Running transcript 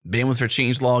Bandwidth for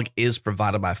Changelog is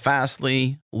provided by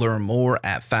Fastly. Learn more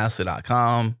at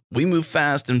fastly.com. We move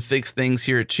fast and fix things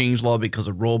here at Changelog because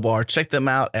of Rollbar. Check them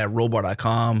out at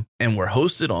rollbar.com. And we're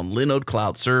hosted on Linode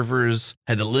Cloud servers.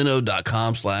 Head to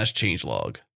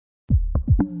linode.com/changelog.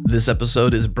 This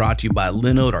episode is brought to you by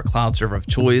Linode, our cloud server of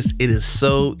choice. It is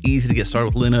so easy to get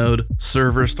started with Linode.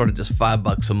 Servers start at just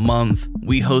 $5 a month.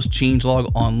 We host Changelog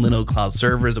on Linode cloud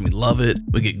servers and we love it.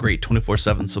 We get great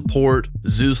 24/7 support,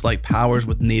 Zeus-like powers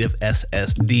with native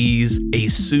SSDs, a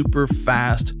super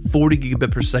fast 40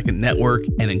 gigabit per second network,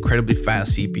 and incredibly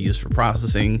fast CPUs for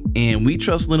processing. And we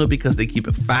trust Linode because they keep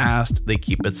it fast, they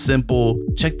keep it simple.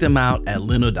 Check them out at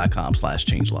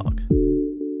linode.com/changelog.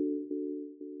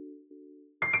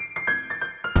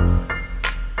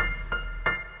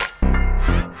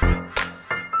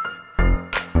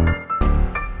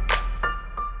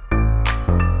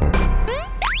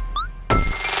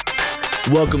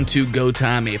 Welcome to Go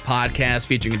Time, a podcast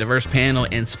featuring a diverse panel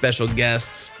and special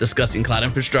guests discussing cloud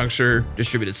infrastructure,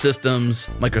 distributed systems,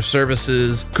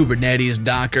 microservices, Kubernetes,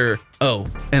 Docker,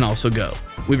 and also Go.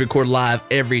 We record live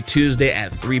every Tuesday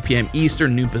at 3 p.m.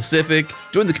 Eastern, noon Pacific.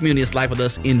 Join the community that's live with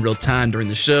us in real time during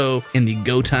the show in the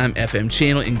Go Time FM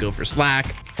channel in Gopher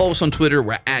Slack. Follow us on Twitter,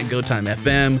 we're at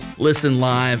GoTimeFM. Listen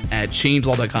live at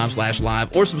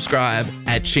changelog.com/live or subscribe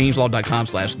at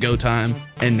changelog.com/GoTime.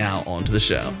 And now on to the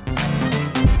show.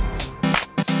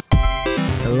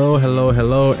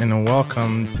 Hello, and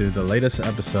welcome to the latest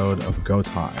episode of Go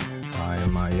Time. I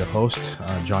am your host,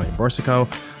 Johnny Boursiquot.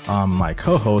 My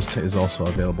co-host is also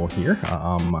available here.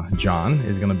 John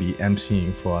is going to be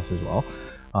emceeing for us as well.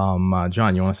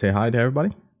 John, you want to say hi to everybody?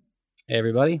 Hey,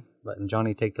 everybody. Letting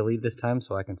Johnny take the lead this time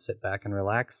so I can sit back and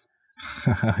relax.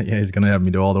 Yeah, he's going to have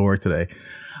me do all the work today.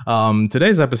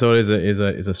 Today's episode is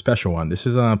a special one. This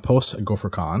is a post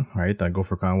GopherCon, right?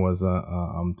 GopherCon was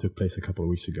took place a couple of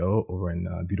weeks ago over in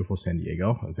beautiful San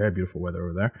Diego. Very beautiful weather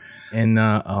over there. And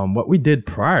what we did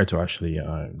prior to actually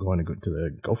going to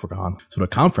the GopherCon, so the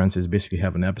conference is basically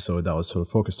have an episode that was sort of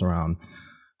focused around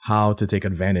how to take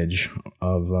advantage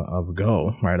of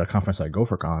Go, right? A conference like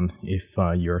GopherCon, if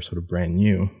you're sort of brand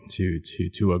new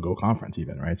to a Go conference,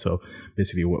 even, right? So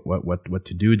basically, what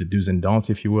to do, the do's and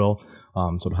don'ts, if you will,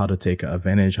 sort of how to take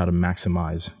advantage, how to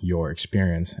maximize your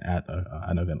experience at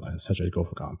an event such as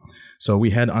GopherCon. So we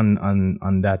had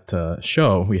on that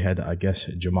show, we had, I guess,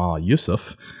 Jamal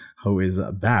Yusuf, who is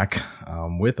back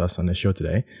with us on the show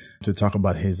today to talk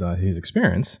about his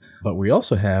experience. But we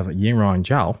also have Yingrong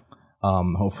Zhao.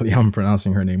 Hopefully I'm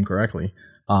pronouncing her name correctly,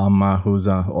 who's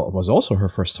was also her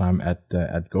first time at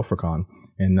GopherCon.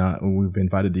 And we've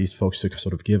invited these folks to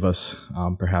sort of give us,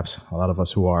 perhaps a lot of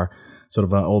us who are sort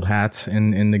of old hats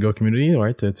in the Go community,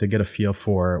 right, to get a feel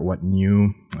for what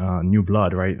new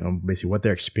blood, right, basically what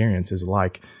their experience is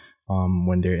like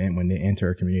when they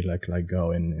enter a community like Go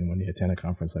and when they attend a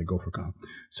conference like GopherCon.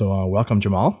 So welcome,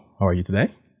 Jamal. How are you today?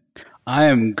 I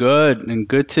am good, and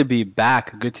good to be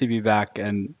back,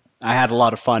 and I had a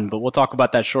lot of fun, but we'll talk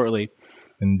about that shortly.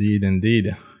 Indeed.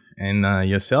 And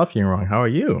yourself, Yingrong, how are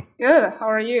you? Good. How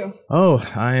are you? Oh,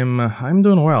 I'm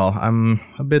doing well. I'm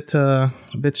a bit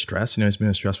stressed. It's been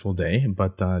a stressful day,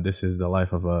 but this is the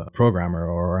life of a programmer,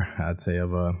 or I'd say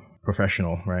of a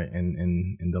professional, right?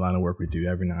 In the line of work we do,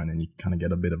 every now and then you kind of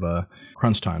get a bit of a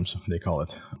crunch times, they call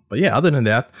it. But yeah, other than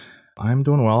that, I'm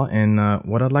doing well. And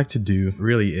what I'd like to do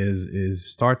really is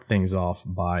start things off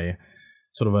by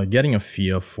sort of getting a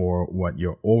feel for what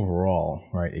your overall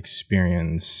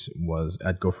experience was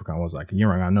at GopherCon was like.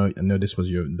 Yingrong, I know this was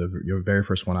your very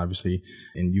first one, obviously,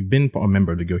 and you've been a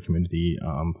member of the Go community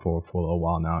for a little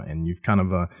while now, and you've kind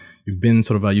of you've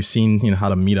seen how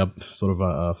the meetup sort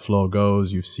of flow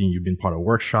goes. You've been part of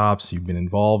workshops, you've been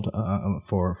involved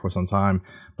for some time,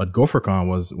 but GopherCon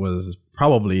was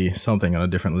probably something on a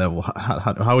different level.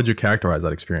 How would you characterize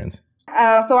that experience?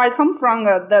 So I come from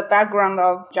the background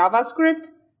of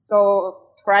JavaScript.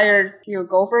 So prior to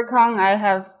GopherCon, I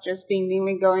have just been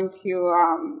mainly going to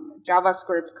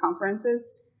JavaScript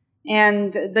conferences.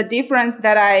 And the difference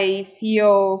that I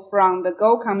feel from the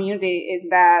Go community is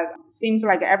that it seems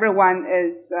like everyone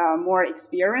is more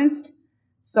experienced.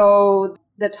 So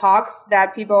the talks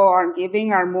that people are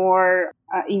giving are more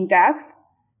in-depth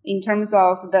in terms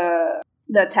of the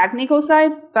technical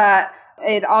side, but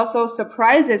it also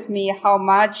surprises me how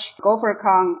much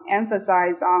GopherCon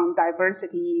emphasizes on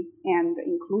diversity and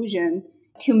inclusion.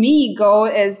 To me, Go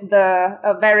is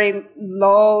a very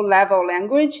low-level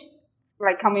language,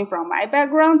 like coming from my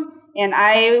background, and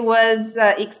I was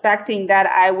expecting that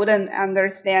I wouldn't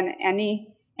understand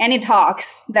any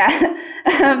talks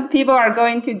that people are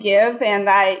going to give, and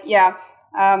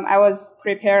I was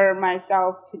preparing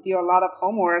myself to do a lot of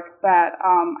homework, but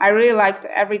I really liked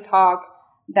every talk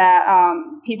that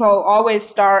people always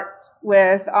start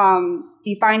with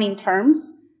defining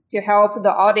terms to help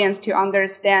the audience to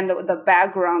understand the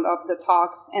background of the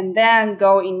talks, and then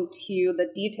go into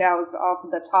the details of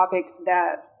the topics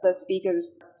that the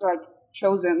speakers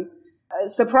chosen.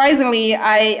 Surprisingly,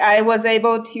 I was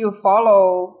able to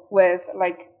follow with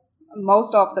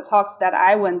most of the talks that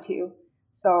I went to.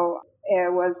 So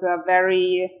it was a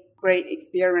very great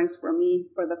experience for me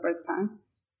for the first time.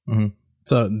 Mm-hmm.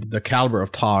 So the caliber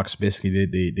of talks,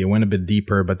 basically, they went a bit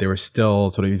deeper, but they were still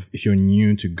sort of, if you're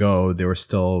new to Go, they were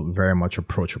still very much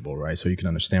approachable, right? So you can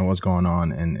understand what's going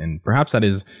on, and perhaps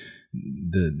that's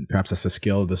a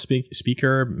skill of the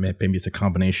speaker. Maybe it's a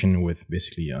combination with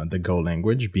basically the Go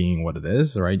language being what it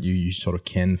is, right? You sort of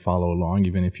can follow along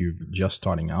even if you're just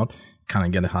starting out, kind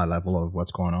of get a high level of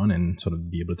what's going on and sort of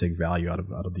be able to take value out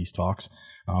of these talks.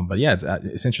 But yeah,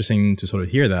 it's interesting to sort of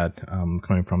hear that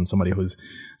coming from somebody who's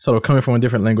sort of coming from a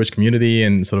different language community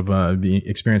and sort of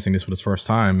experiencing this for the first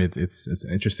time. It's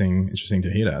interesting to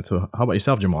hear that. So how about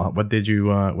yourself, Jamal? What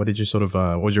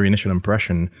was your initial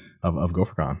impression of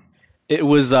GopherCon? It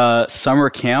was summer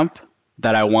camp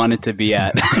that I wanted to be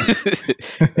at.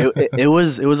 it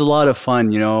was a lot of fun,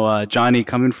 Johnny,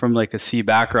 coming from like a C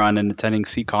background and attending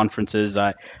C conferences.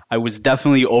 I was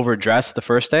definitely overdressed the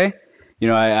first day.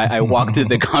 I walked through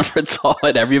the conference hall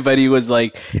and everybody was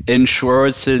like in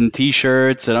shorts and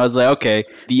t-shirts, and I was like, okay,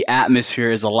 the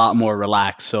atmosphere is a lot more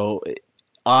relaxed. So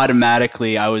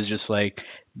automatically I was just like,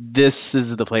 this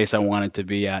is the place I wanted to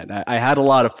be at. I had a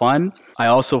lot of fun. I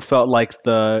also felt like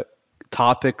the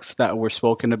topics that were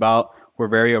spoken about were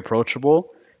very approachable.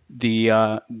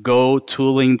 The Go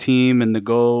tooling team and the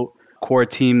Go core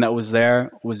team that was there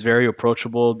was very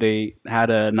approachable. They had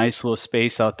a nice little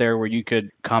space out there where you could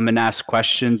come and ask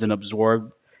questions and absorb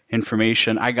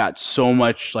information. I got so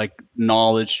much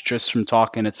knowledge just from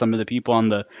talking to some of the people on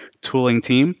the tooling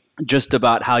team, just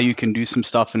about how you can do some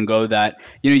stuff in Go that,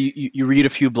 you read a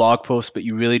few blog posts, but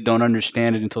you really don't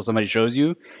understand it until somebody shows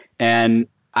you. And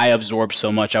I absorbed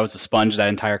so much. I was a sponge that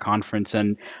entire conference.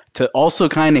 And to also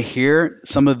kind of hear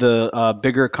some of the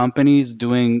bigger companies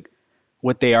doing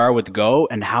what they are with Go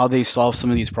and how they solve some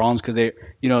of these problems, because they,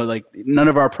 none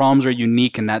of our problems are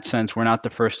unique in that sense. We're not the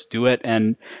first to do it.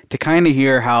 And to kind of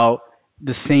hear how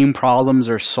the same problems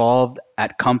are solved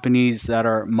at companies that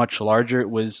are much larger,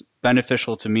 it was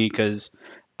beneficial to me because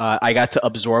I got to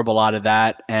absorb a lot of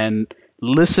that. And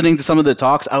listening to some of the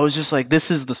talks, I was just like, this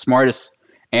is the smartest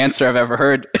answer I've ever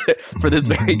heard for this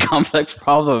very complex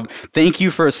problem. Thank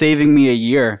you for saving me a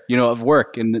year, of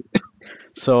work. And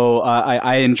so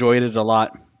I enjoyed it a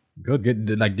lot. Good.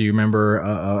 Do you remember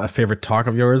a favorite talk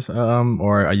of yours,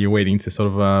 or are you waiting to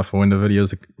sort of for when the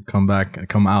videos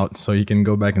come out so you can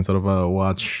go back and sort of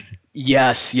watch?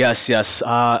 Yes.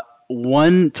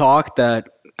 One talk that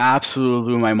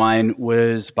absolutely blew my mind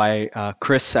was by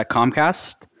Chris at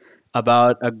Comcast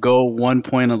about a Go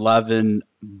 1.11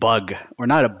 bug, or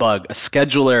not a bug, a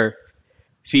scheduler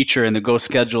feature in the Go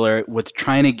scheduler with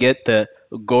trying to get the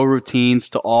Go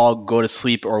routines to all go to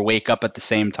sleep or wake up at the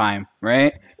same time,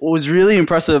 right? What was really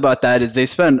impressive about that is they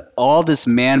spend all this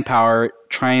manpower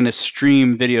trying to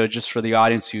stream video. Just for the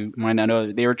audience who might not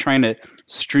know, they were trying to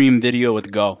stream video with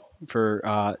Go for,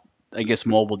 I guess,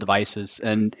 mobile devices.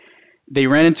 And they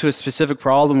ran into a specific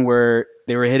problem where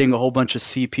they were hitting a whole bunch of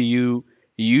CPU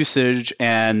usage,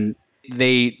 and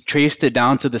they traced it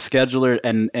down to the scheduler,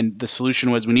 and the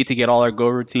solution was, we need to get all our Go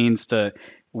routines to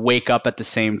wake up at the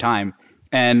same time.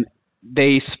 And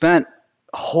they spent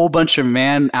a whole bunch of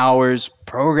man hours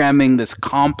programming this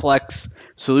complex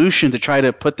solution to try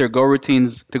to put their Go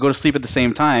routines to go to sleep at the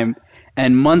same time.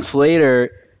 And months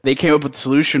later, they came up with a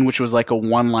solution which was like a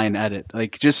one-line edit,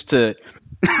 like just to,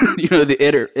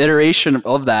 the iteration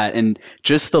of that, and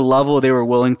just the level they were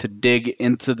willing to dig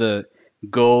into the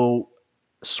Go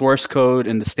source code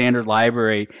and the standard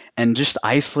library and just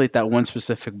isolate that one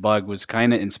specific bug was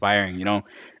kind of inspiring.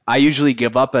 I usually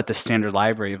give up at the standard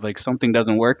library. If something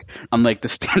doesn't work, I'm like, the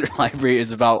standard library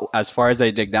is about as far as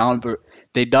I dig down, but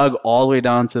they dug all the way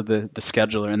down to the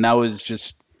scheduler, and that was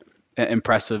just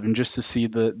impressive. And just to see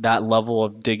that level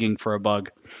of digging for a bug.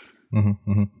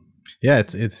 Mm-hmm, mm-hmm. Yeah,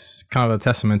 it's kind of a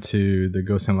testament to the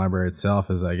GoSim library itself.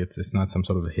 Is it's not some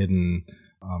sort of hidden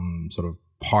sort of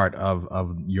part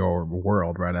of your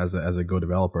world, right? As a Go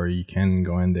developer, you can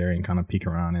go in there and kind of peek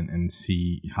around and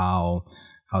see how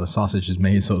the sausage is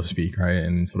made, so to speak, right?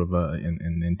 And sort of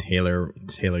and tailor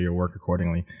your work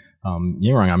accordingly.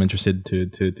 Yingrong, I'm interested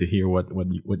to hear what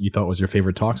you thought was your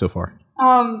favorite talk so far.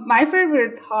 My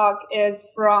favorite talk is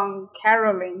from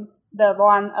Caroline. the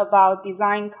one about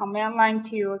design command line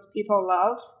tools people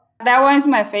love. That one is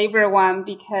my favorite one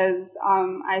because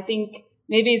I think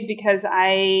maybe it's because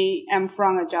I am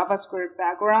from a JavaScript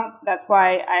background. That's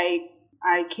why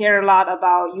I care a lot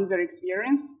about user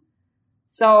experience.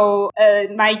 So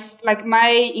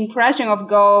my impression of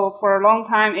Go for a long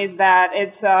time is that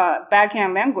it's a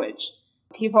backend language.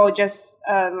 People just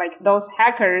like those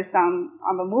hackers on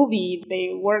the movie,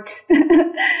 they work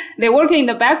they work in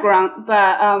the background.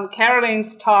 But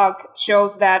Caroline's talk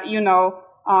shows that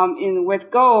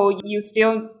with Go, you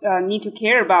still need to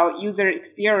care about user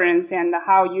experience and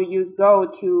how you use Go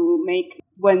to make,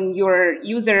 when your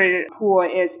user pool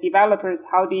is developers,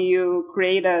 how do you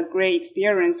create a great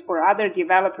experience for other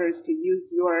developers to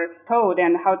use your code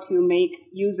and how to make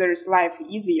users' life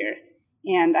easier.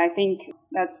 And I think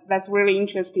that's really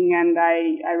interesting, and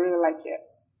I really like it.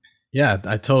 Yeah,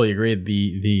 I totally agree.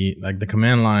 The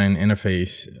command line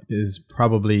interface is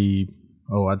probably,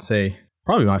 I'd say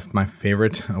probably my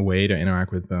favorite way to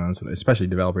interact with, especially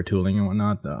developer tooling and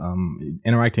whatnot.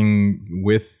 Interacting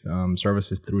with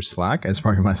services through Slack is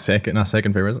probably my second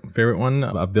favorite one.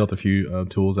 I've built a few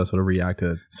tools that sort of react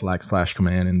to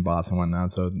Slack/command and bots and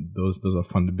whatnot. So those are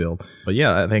fun to build. But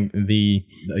yeah, I think the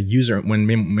user,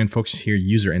 when folks hear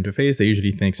user interface, they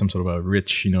usually think some sort of a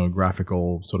rich,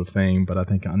 graphical sort of thing. But I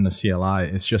think on the CLI,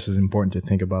 it's just as important to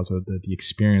think about sort of the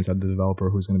experience of the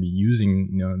developer who's going to be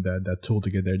using that tool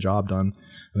to get their job done.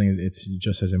 I think it's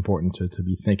just as important to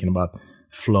be thinking about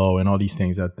flow and all these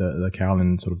things that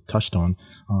Caroline sort of touched on,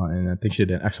 and I think she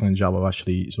did an excellent job of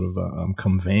actually sort of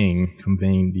conveying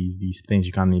these things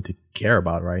you kind of need to care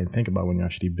about, right, and think about when you're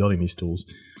actually building these tools.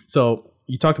 So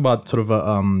you talked about sort of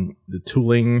the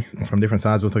tooling from different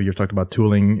sides. Both of you have talked about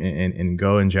tooling in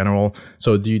Go in general.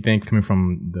 So do you think, coming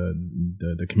from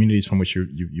the communities from which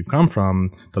you've come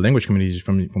from, the language communities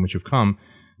from which you've come,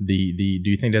 do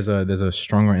you think there's a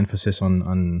stronger emphasis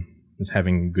on just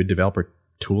having good developer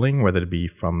tooling, whether it be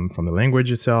from the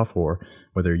language itself or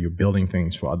whether you're building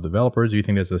things for other developers? Do you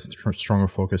think there's a stronger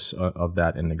focus of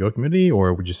that in the Go community,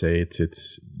 or would you say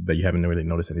it's that you haven't really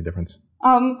noticed any difference?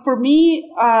 For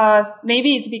me,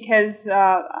 maybe it's because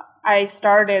I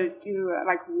started to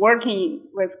working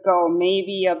with Go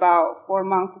maybe about 4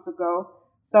 months ago,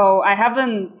 so I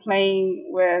haven't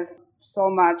playing with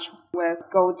so much with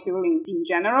Go tooling in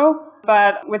general.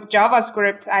 But with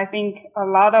JavaScript, I think a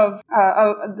lot of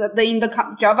in the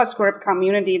JavaScript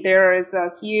community, there is a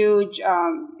huge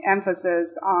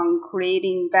emphasis on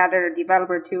creating better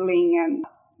developer tooling and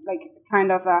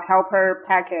kind of a helper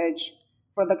package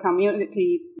for the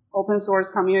community, open source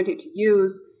community to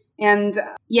use. And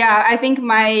yeah, I think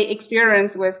my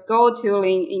experience with Go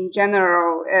tooling in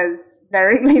general is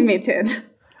very limited.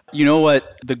 You know what?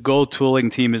 The Go tooling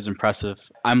team is impressive.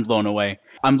 I'm blown away.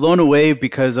 I'm blown away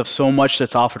because of so much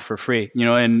that's offered for free.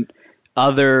 In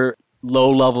other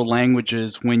low-level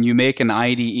languages, when you make an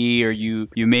IDE or you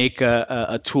make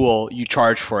a tool, you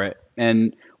charge for it.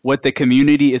 And what the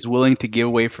community is willing to give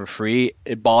away for free,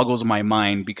 it boggles my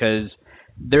mind, because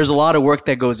there's a lot of work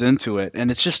that goes into it,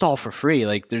 and it's just all for free.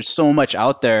 There's so much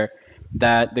out there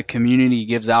that the community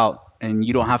gives out, and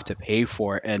you don't have to pay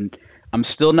for it. And I'm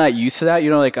still not used to that.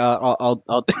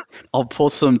 I'll pull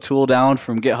some tool down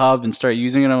from GitHub and start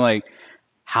using it. I'm like,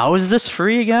 how is this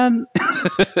free again?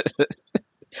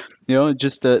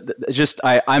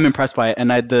 I'm impressed by it. And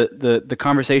the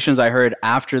conversations I heard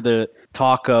after the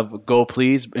talk of Go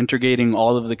Please, integrating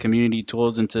all of the community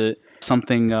tools into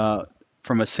something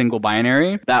from a single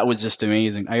binary, that was just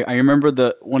amazing. I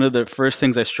remember one of the first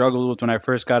things I struggled with when I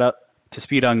first got up to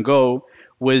speed on Go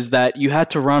was that you had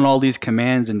to run all these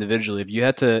commands individually. You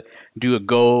had to do a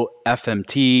Go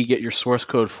FMT, get your source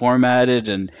code formatted,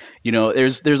 and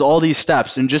there's all these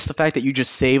steps. And just the fact that you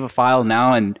just save a file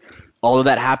now and all of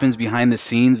that happens behind the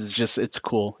scenes it's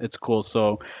cool. It's cool.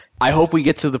 So I hope we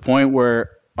get to the point where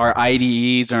our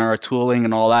IDEs and our tooling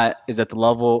and all that is at the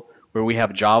level where we have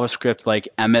JavaScript like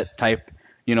Emmet type,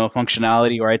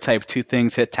 functionality, where I type two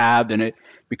things, hit tab, and it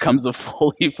becomes a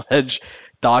fully fledged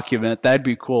document. That'd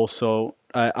be cool. So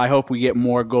I hope we get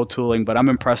more Go tooling, but I'm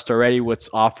impressed already what's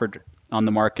offered on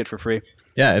the market for free.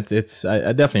 Yeah, I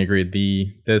definitely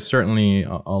agree. There's certainly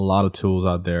a lot of tools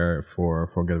out there for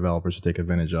good developers to take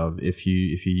advantage of. If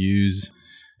you use,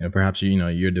 perhaps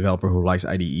you're a developer who likes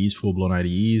IDEs, full-blown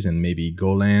IDEs, and maybe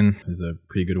Golang is a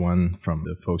pretty good one from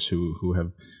the folks who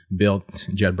have built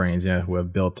JetBrains, who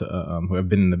have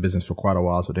been in the business for quite a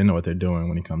while, so they know what they're doing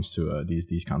when it comes to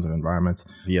these kinds of environments.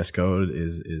 VS Code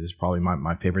is probably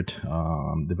my favorite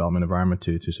development environment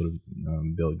to sort of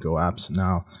build Go apps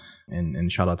now.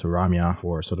 And shout out to Ramya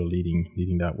for sort of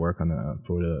leading that work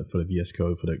for the VS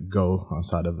Code, for the Go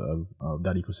side of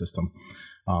that ecosystem.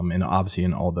 And obviously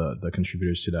in all the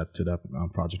contributors to that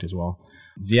project as well.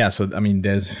 Yeah, so I mean,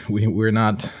 we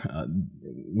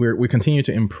continue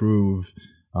to improve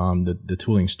the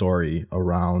tooling story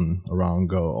around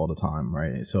Go all the time,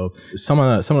 right? So some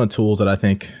of the tools that I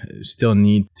think still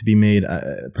need to be made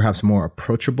perhaps more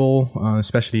approachable,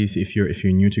 especially if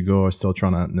you're new to Go or still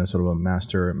trying to sort of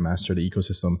master the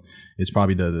ecosystem, is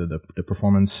probably the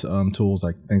performance tools,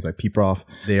 like things like pprof.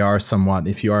 They are somewhat,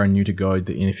 if you are new to Go and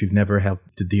if you've never had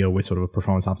to deal with sort of a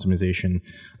performance optimization,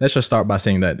 let's just start by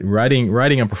saying that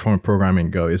writing a performance program in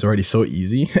Go is already so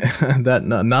easy that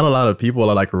not a lot of people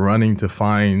are like running to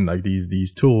find like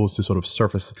these tools to sort of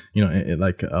surface,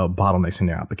 bottlenecks in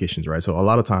their applications, right? So a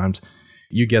lot of times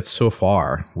you get so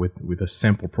far with a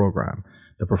simple program.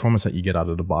 The performance that you get out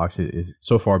of the box is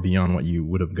so far beyond what you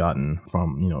would have gotten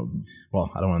from, I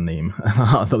don't want to name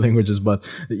the languages, but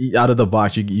out of the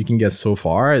box, you can get so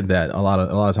far that a lot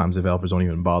of times developers don't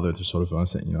even bother to sort of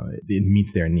say, it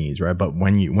meets their needs, right? But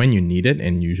when you need it,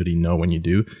 and usually know when you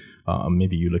do,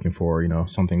 maybe you're looking for,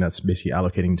 something that's basically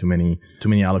allocating too many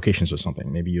allocations or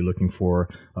something. Maybe you're looking for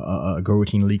a Go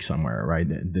routine leak somewhere, right?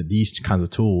 These kinds of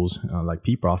tools like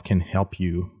pprof can help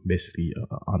you basically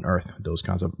unearth those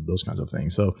kinds of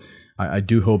things. So I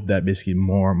do hope that basically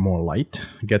more light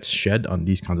gets shed on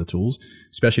these kinds of tools,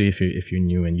 especially if you're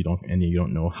new and you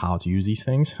don't know how to use these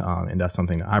things. And that's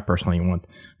something that I personally want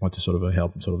to sort of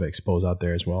help sort of expose out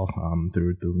there as well,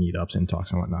 through meetups and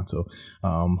talks and whatnot. So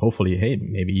hopefully, hey,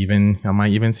 maybe even I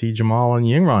might even see Jamal and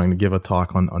Yingrong give a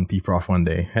talk on pprof one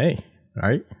day. Hey, all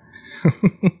right.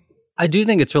 I do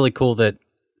think it's really cool that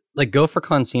like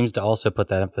GopherCon seems to also put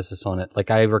that emphasis on it. Like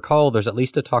I recall there's at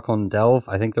least a talk on Delve.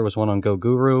 I think there was one on Go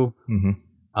Guru.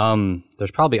 Mm-hmm.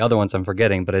 There's probably other ones I'm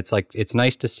forgetting, but it's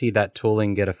nice to see that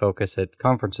tooling get a focus at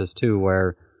conferences too,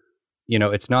 where,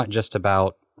 it's not just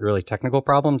about really technical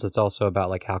problems. It's also about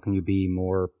like, how can you be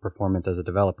more performant as a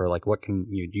developer? Like what can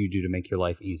you do to make your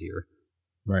life easier?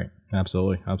 Right.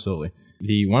 Absolutely.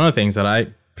 One of the things that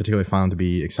I particularly found to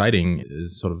be exciting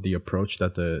is sort of the approach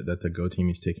that the Go team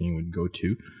is taking with Go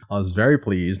 2. I was very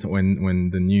pleased when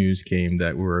the news came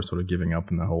that we were sort of giving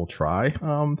up on the whole try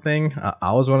thing.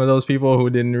 I was one of those people who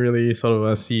didn't really sort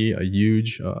of see a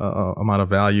huge amount of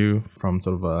value from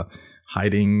sort of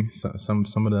hiding some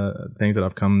of the things that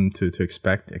I've come to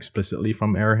expect explicitly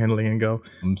from error handling in Go.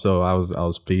 So I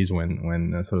was pleased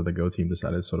when sort of the Go team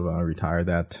decided to sort of retire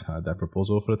that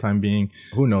proposal for the time being.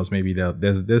 Who knows? Maybe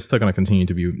there's still going to continue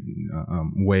to be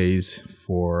ways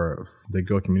for the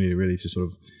Go community really to sort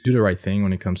of do the right thing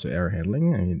when it comes to error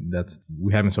handling. I mean,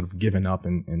 we haven't sort of given up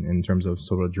in terms of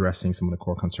sort of addressing some of the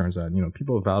core concerns that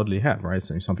people validly have, right?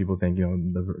 So some people think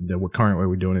the current way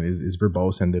we're doing it is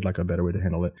verbose and there'd like a better way to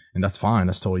handle it, and that's fine.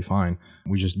 That's totally fine.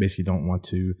 We just basically don't want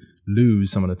to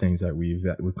lose some of the things that we've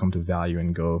come to value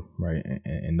and Go, right,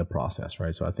 in the process,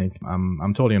 right? So I think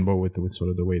I'm totally on board with sort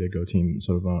of the way the Go team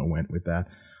sort of went with that.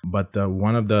 But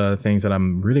one of the things that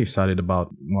I'm really excited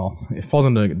about, well, it falls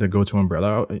under the Go 2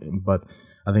 umbrella, but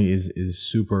I think is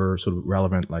super sort of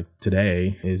relevant like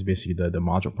today, is basically the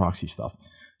module proxy stuff.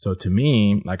 So to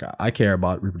me, like I care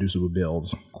about reproducible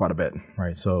builds quite a bit,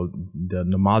 right? So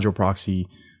the module proxy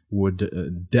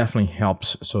would definitely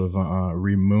helps sort of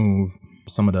remove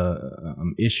some of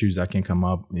the issues that can come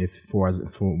up if for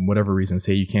whatever reason,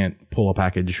 say you can't pull a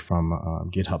package from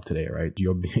GitHub today, right?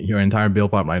 Your entire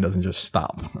build pipeline doesn't just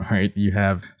stop, right? You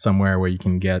have somewhere where you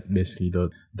can get basically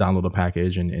download a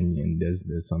package and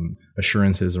there's some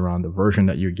assurances around the version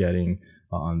that you're getting.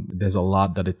 There's a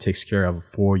lot that it takes care of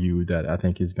for you that I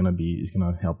think is going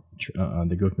to help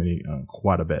the Go community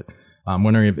quite a bit. I'm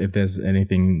wondering if there's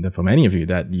anything from any of you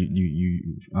that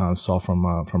you saw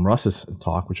from Russ's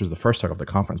talk, which was the first talk of the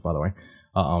conference, by the way,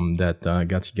 that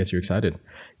gets you excited.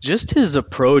 Just his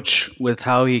approach with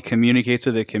how he communicates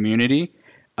with the community.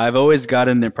 I've always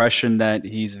gotten the impression that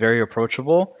he's very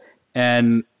approachable.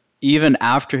 And even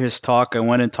after his talk, I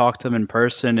went and talked to him in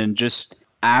person and just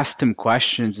asked him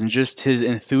questions, and just his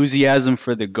enthusiasm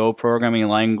for the Go programming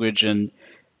language and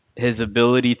his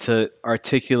ability to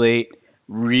articulate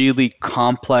really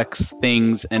complex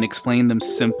things and explain them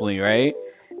simply, right?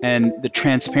 And the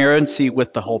transparency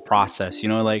with the whole process,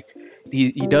 like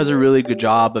he does a really good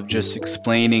job of just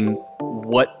explaining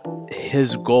what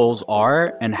his goals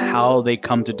are and how they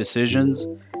come to decisions.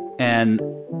 And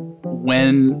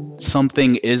when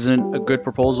something isn't a good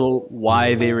proposal,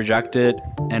 why they reject it,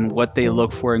 and what they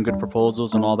look for in good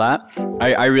proposals and all that.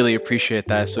 I really appreciate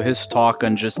that. So his talk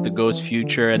on just the Go's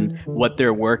future and what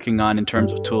they're working on in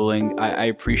terms of tooling, I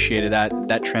appreciated that.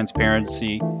 That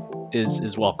transparency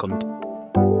is welcomed.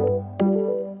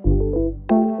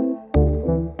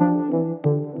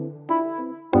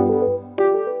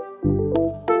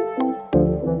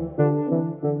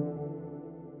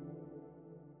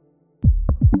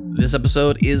 This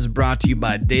episode is brought to you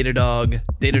by Datadog.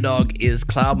 Datadog is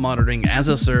cloud monitoring as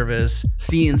a service.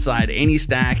 See inside any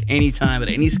stack, anytime, at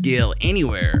any scale,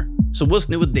 anywhere. So what's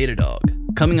new with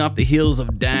Datadog? Coming off the heels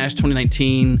of Dash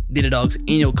 2019, Datadog's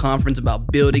annual conference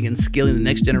about building and scaling the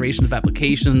next generation of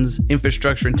applications,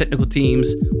 infrastructure, and technical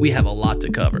teams, we have a lot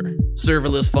to cover.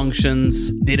 Serverless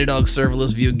functions. Datadog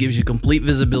Serverless View gives you complete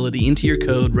visibility into your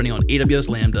code running on AWS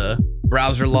Lambda.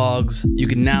 Browser logs. You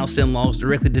can now send logs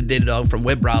directly to Datadog from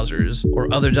web browsers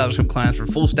or other JavaScript clients for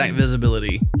full stack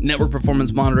visibility. Network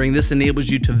performance monitoring. This enables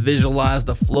you to visualize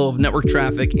the flow of network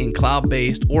traffic in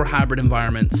cloud-based or hybrid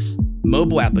environments.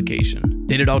 Mobile application.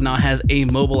 Datadog now has a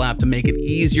mobile app to make it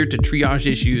easier to triage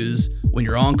issues when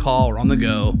you're on call or on the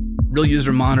go. Real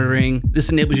user monitoring.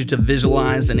 This enables you to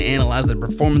visualize and analyze the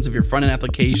performance of your front-end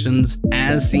applications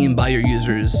as seen by your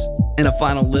users. And a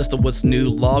final list of what's new: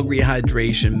 log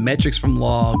rehydration, metrics from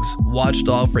logs,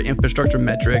 Watchdog for infrastructure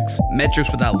metrics, metrics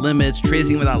without limits,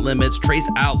 tracing without limits, trace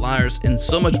outliers, and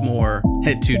so much more.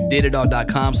 Head to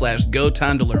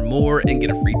datadog.com/GoTime to learn more and get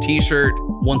a free t-shirt.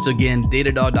 Once again,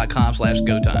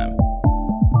 datadog.com/GoTime.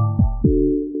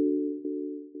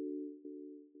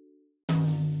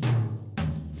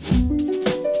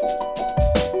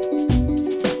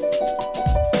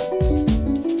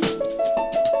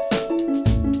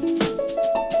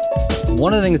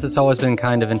 One of the things that's always been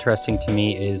kind of interesting to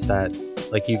me is that,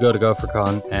 like, you go to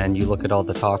GopherCon and you look at all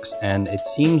the talks, and it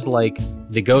seems like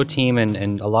the Go team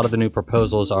and a lot of the new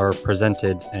proposals are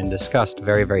presented and discussed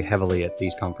very, very heavily at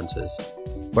these conferences.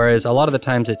 Whereas a lot of the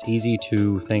times it's easy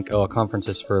to think, oh, a conference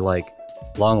is for like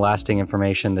long-lasting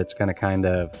information that's going to kind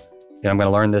of, I'm going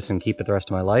to learn this and keep it the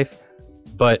rest of my life.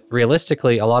 But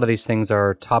realistically, a lot of these things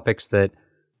are topics that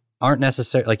aren't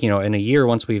necessary, like, in a year,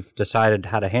 once we've decided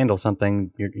how to handle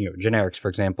something, generics, for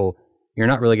example, you're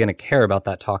not really going to care about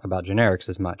that talk about generics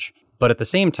as much. But at the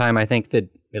same time, I think that,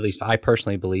 at least I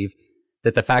personally believe,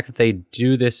 that the fact that they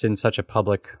do this in such a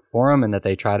public forum and that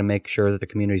they try to make sure that the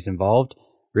community's involved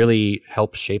really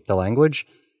helps shape the language.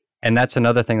 And that's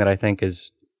another thing that I think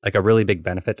is like a really big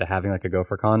benefit to having like a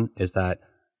GopherCon, is that,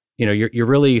 you're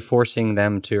really forcing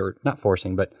them to, or not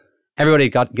forcing, but everybody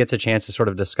gets a chance to sort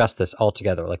of discuss this all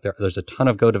together. Like there's a ton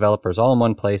of Go developers all in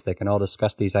one place. They can all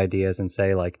discuss these ideas and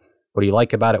say, like, what do you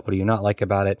like about it? What do you not like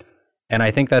about it? And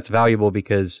I think that's valuable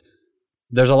because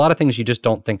there's a lot of things you just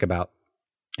don't think about.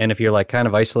 And if you're like kind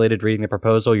of isolated reading the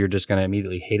proposal, you're just going to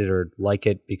immediately hate it or like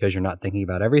it because you're not thinking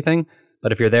about everything.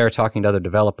 But if you're there talking to other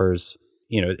developers,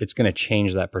 it's going to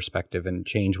change that perspective and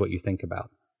change what you think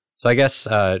about. So I guess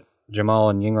Jamal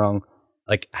and Yingrong,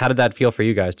 like, how did that feel for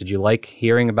you guys? Did you like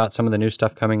hearing about some of the new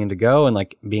stuff coming into Go and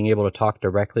like being able to talk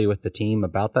directly with the team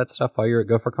about that stuff while you're at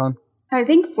GopherCon? I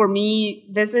think for me,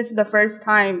 this is the first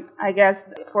time, I guess,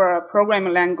 for a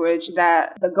programming language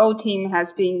that the Go team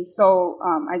has been so,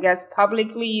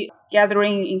 publicly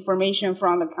gathering information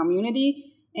from the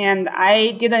community. And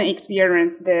I didn't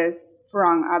experience this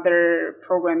from other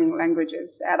programming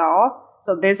languages at all.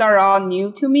 So these are all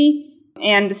new to me.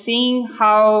 And seeing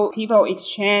how people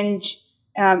exchange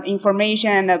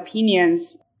information and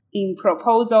opinions in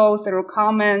proposal through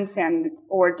comments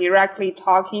or directly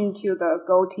talking to the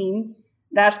Go team,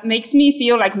 that makes me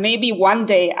feel like maybe one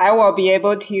day I will be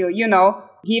able to,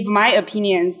 give my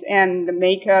opinions and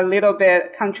make a little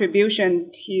bit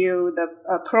contribution to the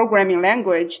programming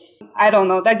language. I don't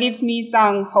know. That gives me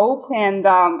some hope, and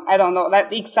that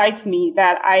excites me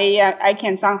that I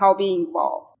can somehow be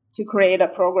involved to create a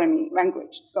programming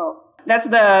language. So that's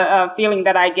the feeling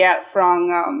that I get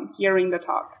from hearing the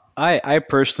talk. I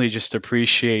personally just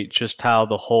appreciate just how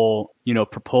the whole,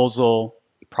 proposal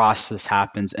process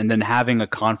happens, and then having a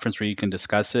conference where you can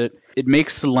discuss it. It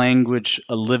makes the language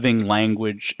a living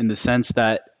language in the sense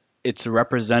that it's a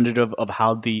representative of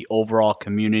how the overall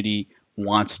community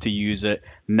wants to use it,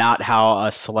 not how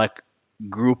a select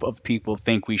group of people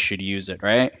think we should use it,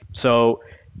 right? So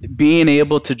being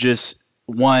able to just,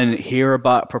 one, hear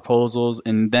about proposals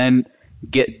and then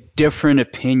get different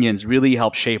opinions really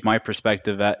helped shape my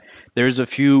perspective. That there's a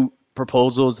few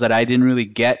proposals that I didn't really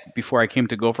get before I came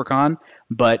to GopherCon,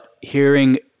 but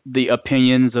hearing the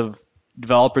opinions of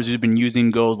developers who've been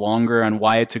using Go longer on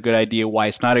why it's a good idea, why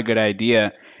it's not a good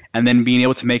idea, and then being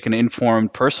able to make an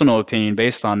informed personal opinion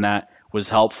based on that was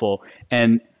helpful.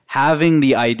 And having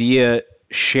the idea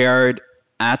shared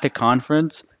at the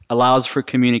conference allows for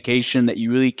communication that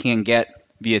you really can't get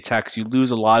via text. You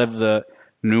lose a lot of the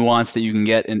nuance that you can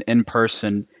get in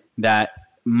person that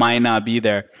might not be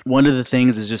there. One of the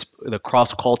things is just the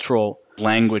cross-cultural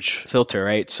language filter,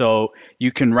 right? So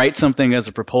you can write something as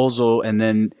a proposal, and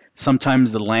then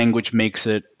sometimes the language makes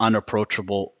it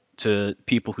unapproachable to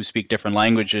people who speak different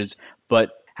languages. But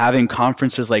having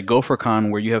conferences like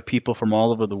GopherCon, where you have people from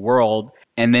all over the world,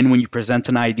 and then when you present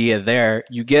an idea there,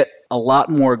 you get a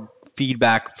lot more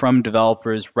feedback from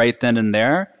developers right then and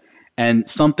there. And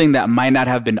something that might not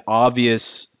have been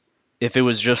obvious if it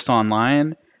was just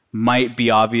online might be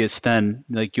obvious then.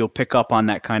 Like, you'll pick up on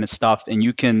that kind of stuff, and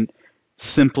you can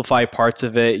simplify parts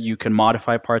of it, you can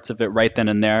modify parts of it right then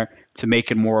and there to make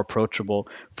it more approachable.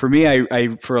 For me, I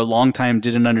for a long time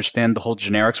didn't understand the whole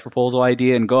generics proposal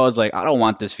idea, and I was like, I don't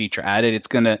want this feature added. It's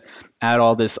going to add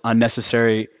all this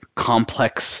unnecessary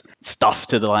complex stuff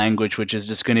to the language, which is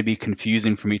just going to be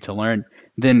confusing for me to learn.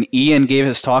 Then Ian gave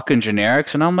his talk in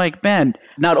generics, and I'm like, man,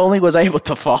 not only was I able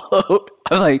to follow,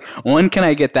 I'm like, when can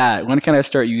I get that? When can I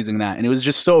start using that? And it was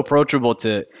just so approachable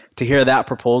to hear that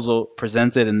proposal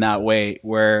presented in that way,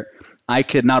 where I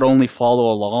could not only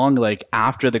follow along, like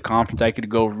after the conference, I could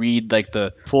go read like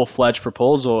the full-fledged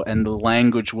proposal, and the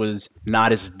language was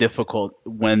not as difficult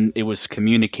when it was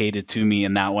communicated to me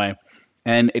in that way.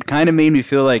 And it kind of made me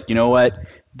feel like, you know what,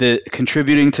 the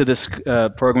contributing to this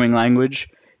programming language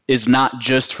is not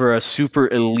just for a super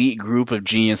elite group of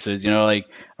geniuses. You know, like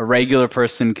a regular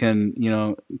person can, you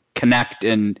know, connect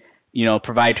and, you know,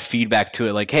 provide feedback to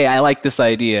it. Like, hey, I like this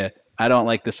idea. I don't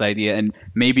like this idea. And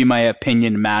maybe my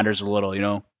opinion matters a little, you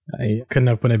know. I couldn't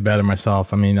have put it better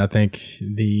myself. I mean, I think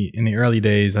in the early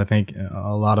days, I think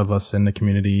a lot of us in the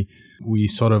community, we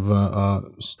sort of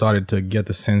started to get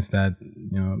the sense that,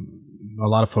 you know, a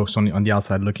lot of folks on the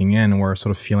outside looking in were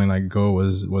sort of feeling like Go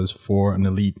was for an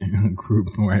elite group,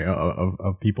 right,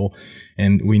 of people,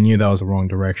 and we knew that was the wrong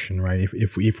direction, right?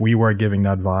 If we were giving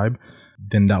that vibe,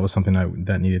 then that was something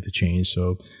that needed to change.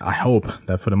 So I hope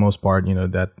that for the most part, you know,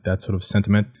 that sort of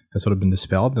sentiment has sort of been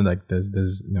dispelled, and like there's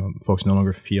you know, folks no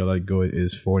longer feel like Go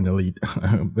is for an elite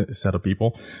set of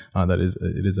people. That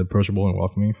it is approachable and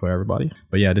welcoming for everybody.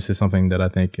 But yeah, this is something that I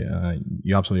think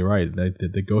you're absolutely right.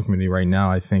 The Go community right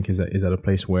now, I think, is at a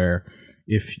place where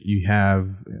if you have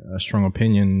a strong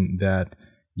opinion that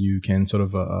you can sort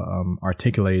of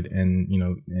articulate and, you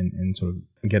know, and sort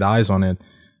of get eyes on it,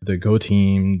 the Go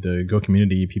team, the Go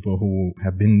community, people who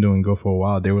have been doing Go for a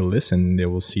while, they will listen. They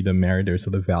will see the merit, there's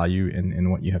the value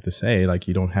in what you have to say. Like,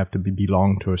 you don't have to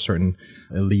belong to a certain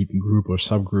elite group or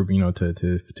subgroup, you know,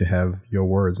 to have your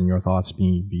words and your thoughts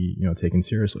be you know, taken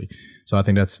seriously. So I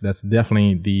think that's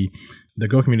definitely the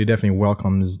Go community definitely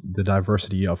welcomes the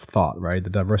diversity of thought, right?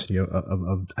 The diversity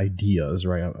of ideas,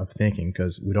 right? Of thinking,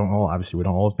 because we don't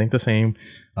all think the same.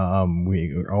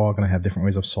 We're all going to have different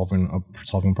ways of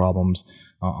solving problems.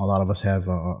 A lot of us have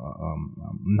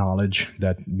knowledge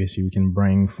that basically we can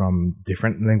bring from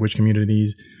different language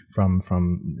communities, from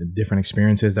different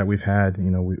experiences that we've had,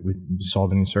 you know, we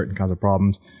solving certain kinds of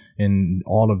problems. And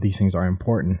all of these things are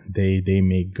important. They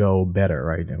make Go better,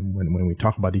 right? And when we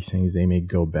talk about these things, they make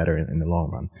Go better in the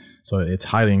long run. So it's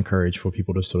highly encouraged for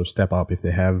people to sort of step up if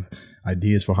they have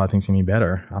ideas for how things can be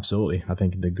better. Absolutely. I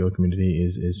think the Go community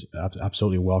is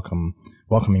absolutely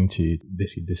welcoming to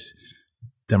this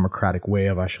democratic way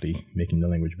of actually making the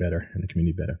language better and the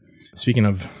community better. Speaking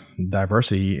of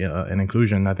diversity and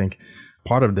inclusion, I think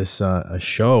part of this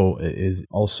show is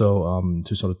also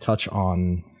to sort of touch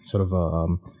on sort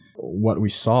of what we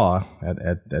saw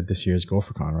at this year's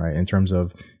GopherCon, right? In terms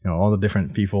of, you know, all the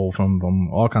different people from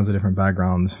all kinds of different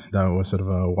backgrounds that was sort of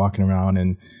walking around.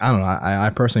 And I don't know, I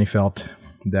personally felt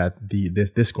that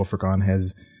this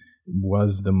GopherCon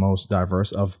was the most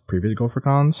diverse of previous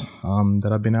GopherCons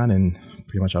that I've been at, and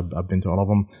pretty much I've been to all of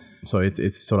them. So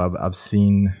it's sort of, I've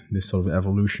seen this sort of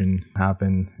evolution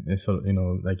happen. It's sort of, you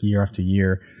know, like year after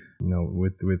year, you know,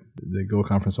 with the Go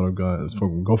conference sort of for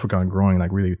GopherCon growing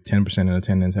like really 10% in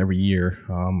attendance every year,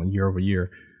 year over year,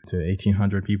 to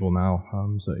 1,800 people now.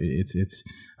 So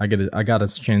I got a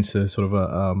chance to sort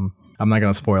of I'm not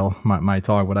going to spoil my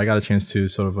talk, but I got a chance to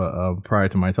sort of, prior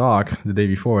to my talk, the day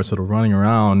before, sort of running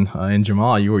around. And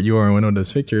Jamal, you were in one of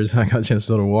those pictures. I got a chance to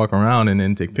sort of walk around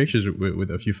and take pictures with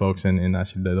a few folks, and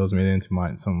actually those made it into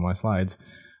some of my slides.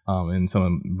 And some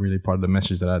of really part of the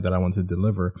message that I want to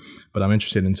deliver. But I'm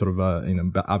interested in sort of, you know,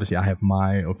 obviously I have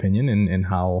my opinion and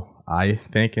how I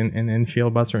think and feel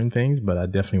about certain things, but I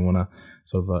definitely want to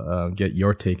sort of get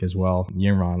your take as well,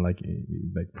 Yingrong, like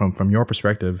from your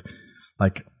perspective,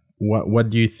 like what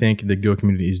do you think the Go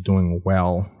community is doing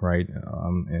well, right?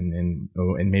 And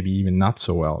maybe even not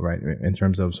so well, right? In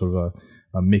terms of sort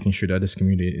of making sure that this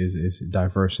community is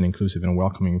diverse and inclusive and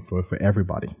welcoming for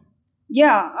everybody.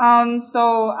 Yeah.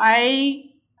 So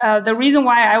the reason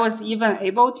why I was even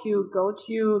able to go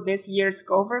to this year's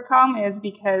GopherCon is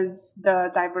because the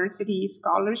diversity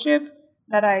scholarship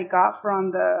that I got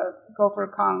from the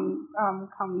GopherCon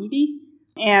committee.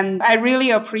 And I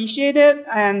really appreciate it.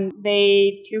 And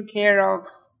they took care of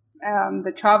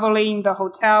the traveling, the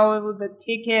hotel, the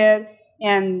ticket.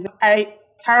 And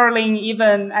Caroline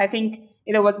even, I think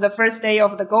it was the first day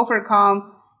of the GopherCon,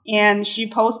 and she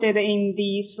posted in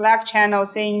the Slack channel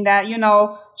saying that,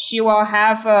 she will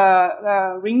have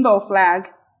a rainbow flag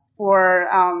for,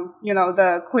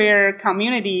 the queer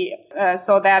community,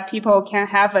 so that people can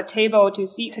have a table to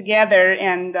sit together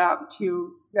and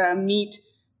to meet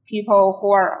people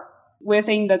who are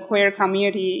within the queer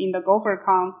community in the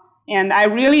GopherCon. And I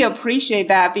really appreciate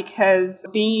that, because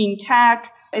being in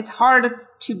tech, it's hard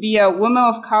to be a woman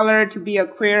of color, to be a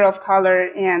queer of color,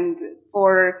 and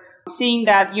for seeing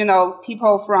that,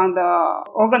 people from the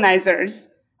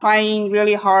organizers trying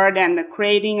really hard and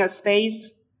creating a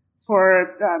space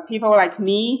for people like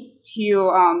me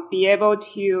to be able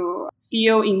to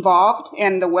feel involved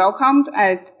and welcomed.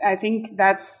 I think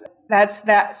that's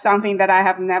something that I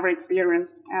have never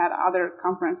experienced at other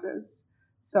conferences.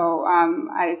 So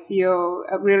I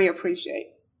really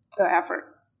appreciate the effort.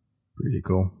 Pretty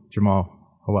cool.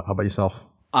 Jamal, how about yourself?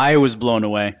 I was blown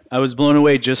away. I was blown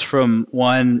away just from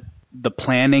the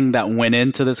planning that went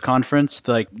into this conference.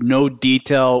 Like, no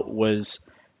detail was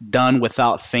done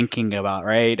without thinking about,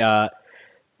 right?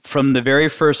 From the very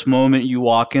first moment you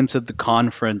walk into the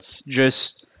conference,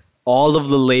 just all of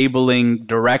the labeling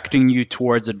directing you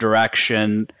towards a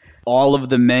direction, all of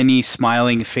the many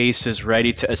smiling faces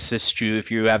ready to assist you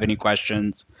if you have any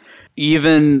questions.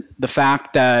 Even the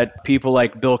fact that people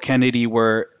like Bill Kennedy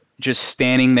were just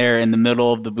standing there in the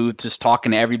middle of the booth, just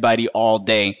talking to everybody all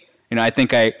day. I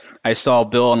think I saw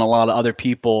Bill and a lot of other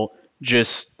people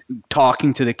just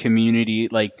talking to the community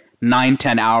like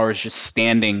 9-10 hours, just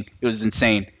standing. It was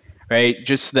insane, right?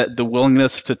 Just the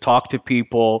willingness to talk to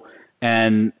people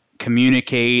and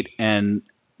communicate and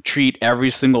treat every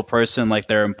single person like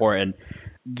they're important.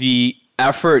 The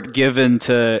effort given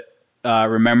to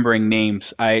remembering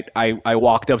names. I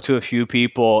walked up to a few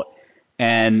people,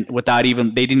 and they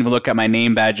didn't even look at my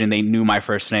name badge, and they knew my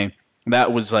first name.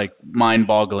 That was like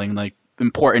mind-boggling. Like,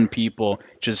 important people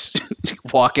just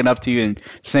walking up to you and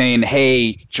saying,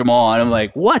 "Hey, Jamal," and I'm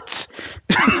like, "What?" So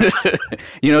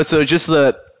just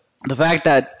the fact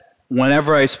that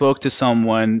whenever I spoke to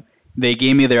someone, they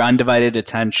gave me their undivided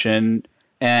attention,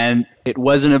 and it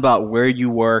wasn't about where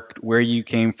you worked, where you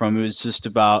came from. It was just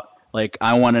about, like,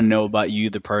 I want to know about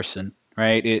you, the person,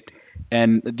 right?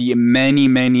 And the many,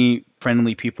 many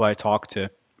friendly people I talked to.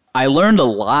 I learned a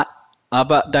lot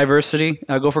about diversity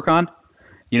at GopherCon,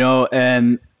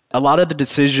 and a lot of the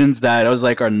decisions that I was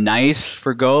like are nice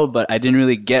for Go, but I didn't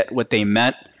really get what they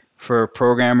meant for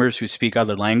programmers who speak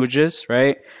other languages,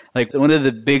 right? Like, one of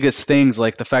the biggest things,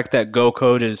 like the fact that Go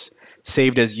code is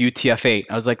saved as UTF-8.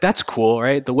 I was like, that's cool,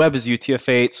 right? The web is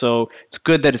UTF-8, so it's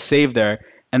good that it's saved there.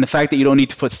 And the fact that you don't need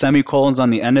to put semicolons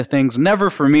on the end of things never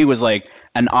for me was like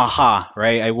an aha,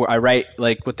 right? I write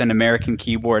like with an American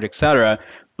keyboard, etc.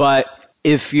 But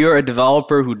if you're a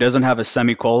developer who doesn't have a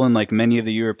semicolon, like many of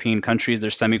the European countries, their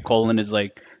semicolon is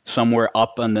like somewhere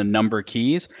up on the number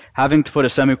keys. Having to put a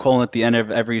semicolon at the end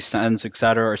of every sentence,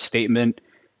 etc., or statement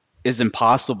is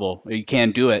impossible. You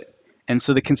can't do it. And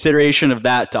so the consideration of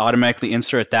that to automatically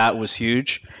insert that was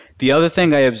huge. The other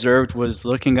thing I observed was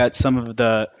looking at some of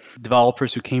the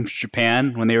developers who came to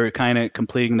Japan when they were kind of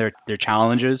completing their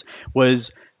challenges,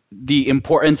 was the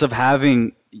importance of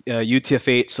having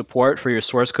UTF-8 support for your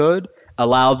source code,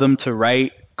 allow them to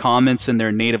write comments in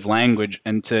their native language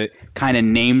and to kind of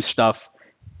name stuff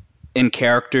in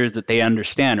characters that they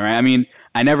understand, right? I mean,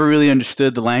 I never really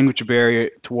understood the language barrier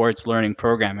towards learning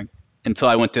programming until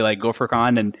I went to like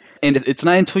GopherCon, and it's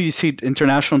not until you see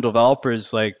international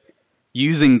developers like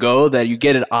using Go that you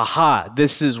get it. Aha,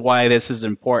 this is why this is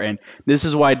important. This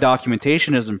is why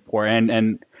documentation is important,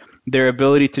 and their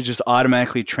ability to just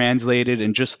automatically translate it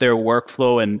and just their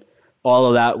workflow and all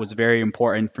of that was very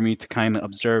important for me to kind of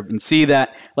observe and see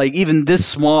that like even this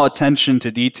small attention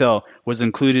to detail was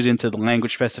included into the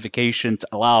language specification to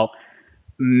allow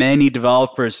many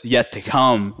developers yet to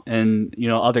come and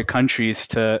other countries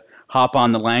to hop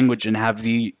on the language and have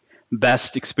the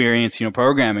best experience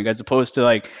programming, as opposed to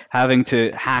like having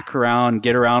to hack around,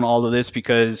 get around all of this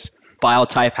because file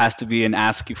type has to be in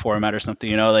ASCII format or something,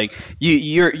 you know, like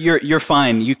you're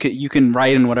fine. You can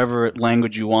write in whatever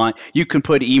language you want. You can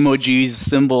put emojis,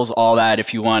 symbols, all that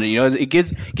if you want. You know, it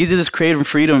gives you this creative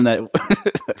freedom that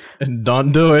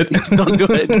Don't do it. don't do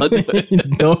it. Don't do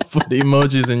it. Don't put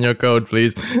emojis in your code,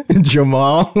 please,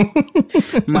 Jamal.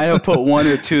 Might have put one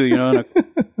or two, you know.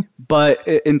 But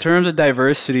in terms of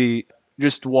diversity,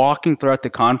 just walking throughout the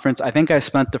conference, I think I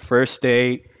spent the first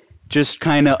day just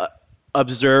kind of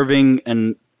observing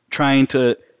and trying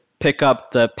to pick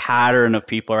up the pattern of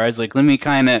people. Right? I was like, let me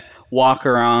kind of walk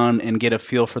around and get a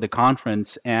feel for the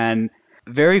conference. And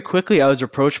very quickly, I was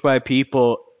approached by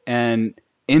people and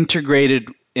integrated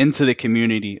into the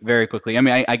community very quickly. I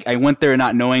mean, I went there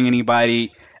not knowing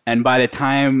anybody, and by the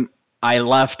time I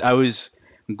left, I was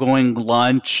going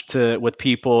lunch with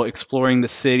people, exploring the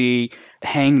city,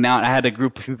 hanging out. I had a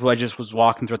group of people I just was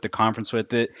walking throughout the conference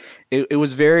with. It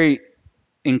was very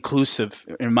inclusive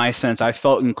in my sense. I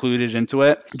felt included into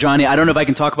it. Johnny, I don't know if I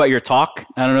can talk about your talk.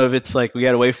 I don't know if it's like we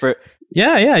gotta wait for it.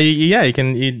 Yeah. You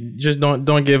can. You just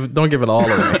don't give it all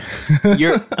away.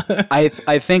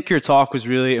 I think your talk was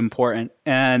really important,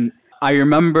 and I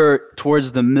remember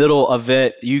towards the middle of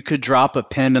it, you could drop a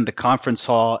pin in the conference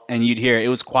hall and you'd hear it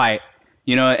was quiet,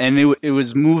 you know, and it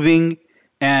was moving,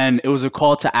 and it was a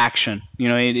call to action. You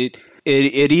know,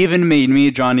 it even made me,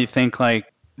 Johnny, think like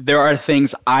there are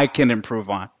things I can improve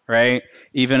on, right?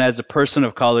 Even as a person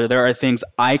of color, there are things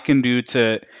I can do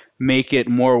to make it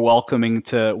more welcoming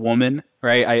to women,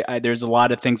 right? There's a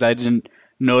lot of things I didn't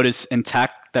notice in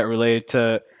tech that related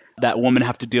to that women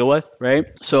have to deal with, right?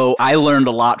 So I learned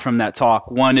a lot from that talk.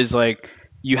 One is like,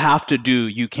 you have to do,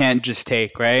 you can't just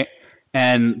take, right?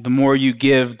 And the more you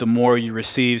give, the more you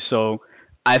receive. So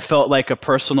I felt like a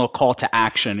personal call to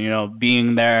action, you know,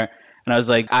 being there. And I was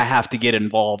like, I have to get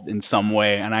involved in some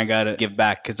way, and I got to give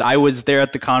back. Because I was there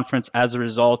at the conference as a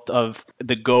result of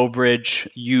the Go Bridge,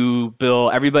 you,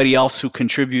 Bill, everybody else who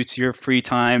contributes your free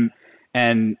time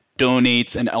and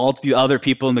donates, and all the other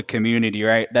people in the community,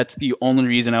 right? That's the only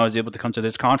reason I was able to come to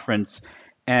this conference.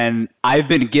 And I've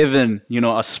been given, you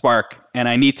know, a spark, and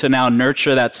I need to now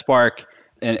nurture that spark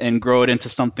and grow it into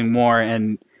something more.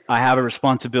 And I have a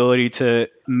responsibility to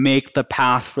make the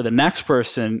path for the next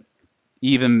person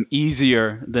even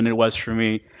easier than it was for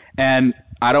me. And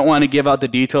I don't want to give out the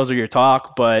details of your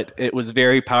talk, but it was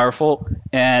very powerful.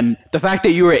 And the fact that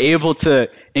you were able to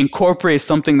incorporate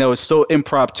something that was so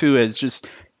impromptu as just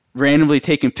randomly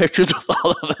taking pictures with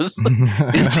all of us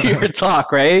into your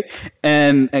talk, right?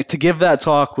 And to give that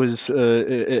talk was,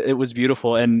 it was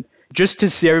beautiful. And just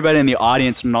to see everybody in the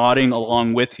audience nodding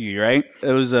along with you, right?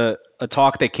 It was a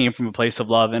talk that came from a place of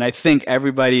love. And I think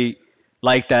everybody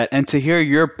like that. And to hear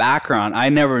your background, I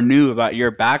never knew about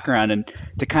your background, and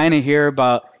to kind of hear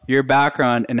about your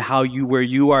background and how where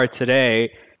you are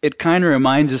today, it kind of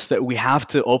reminds us that we have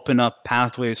to open up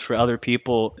pathways for other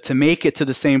people to make it to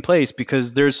the same place,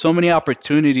 because there's so many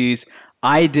opportunities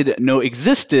I didn't know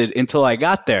existed until I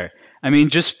got there. I mean,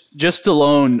 just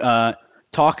alone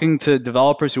talking to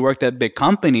developers who worked at big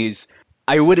companies,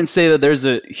 I wouldn't say that there's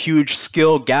a huge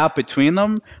skill gap between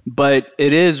them, but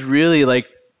it is really like,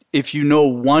 if you know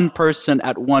one person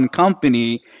at one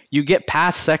company, you get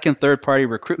past second, third party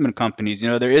recruitment companies. You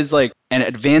know, there is like an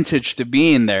advantage to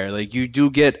being there. Like you do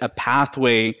get a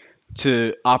pathway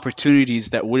to opportunities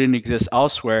that wouldn't exist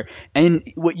elsewhere.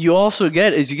 And what you also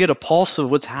get is you get a pulse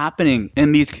of what's happening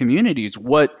in these communities,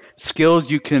 what skills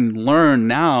you can learn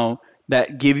now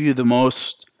that give you the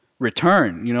most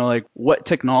return. You know, like what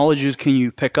technologies can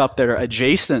you pick up that are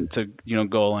adjacent to, you know,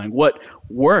 Golang? What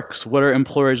works? What are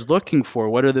employers looking for?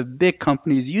 What are the big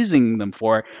companies using them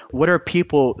for? What are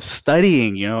people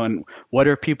studying, you know, and what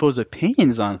are people's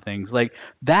opinions on things like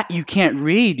that? You can't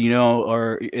read, you know,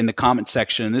 or in the comment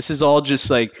section. This is all just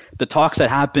like the talks that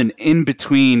happen in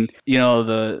between, you know,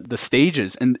 the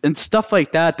stages and stuff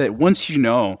like that, that once you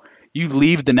know, you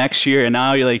leave the next year and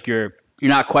now you're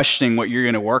not questioning what you're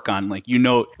going to work on. Like, you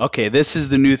know, okay, this is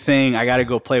the new thing. I got to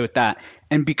go play with that.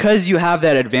 And because you have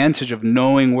that advantage of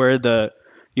knowing where the,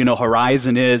 you know,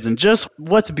 horizon is and just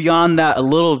what's beyond that a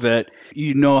little bit,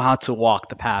 you know how to walk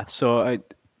the path. So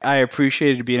I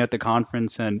appreciated being at the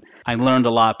conference and I learned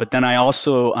a lot. But then I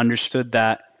also understood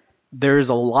that there's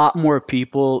a lot more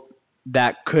people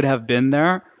that could have been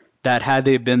there, that had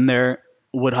they been there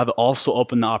would have also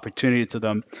opened the opportunity to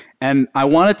them. And I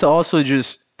wanted to also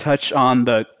just touch on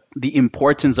the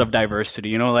importance of diversity.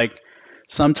 You know, like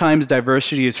sometimes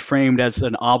diversity is framed as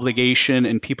an obligation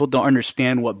and people don't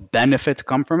understand what benefits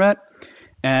come from it.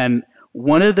 And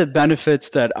one of the benefits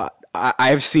that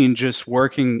I've seen just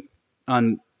working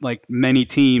on like many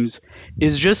teams,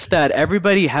 is just that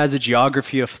everybody has a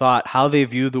geography of thought, how they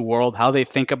view the world, how they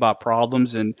think about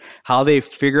problems, and how they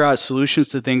figure out solutions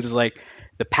to things is like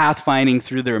the pathfinding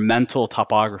through their mental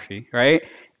topography, right?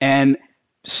 And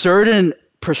certain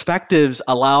perspectives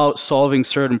allow solving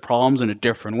certain problems in a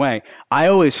different way. I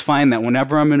always find that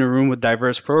whenever I'm in a room with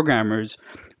diverse programmers,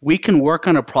 we can work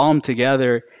on a problem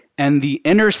together, and the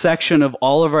intersection of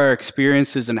all of our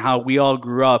experiences and how we all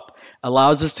grew up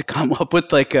allows us to come up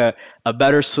with like a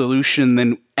better solution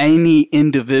than any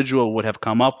individual would have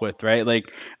come up with, right? Like,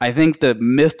 I think the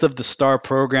myth of the star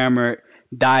programmer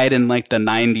died in like the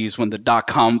 90s when the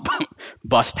dot-com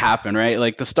bust happened, right?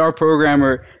 Like, the star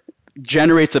programmer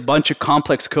generates a bunch of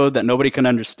complex code that nobody can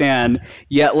understand,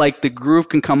 yet like the group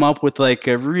can come up with like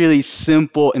a really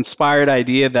simple, inspired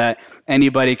idea that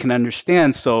anybody can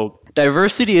understand. So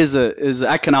diversity is an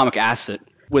economic asset.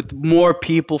 With more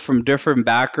people from different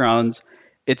backgrounds,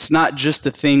 it's not just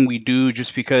a thing we do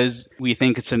just because we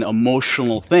think it's an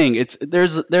emotional thing.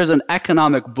 There's an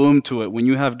economic boom to it. When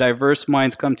you have diverse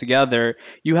minds come together,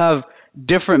 you have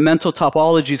different mental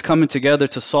topologies coming together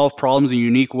to solve problems in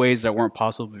unique ways that weren't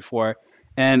possible before.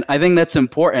 And I think that's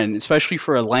important, especially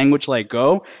for a language like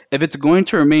Go. If it's going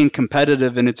to remain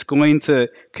competitive and it's going to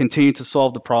continue to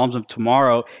solve the problems of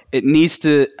tomorrow, it needs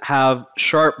to have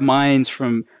sharp minds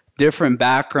from different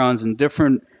backgrounds and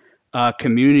different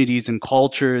communities and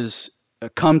cultures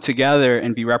come together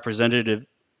and be representative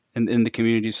in the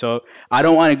community. So I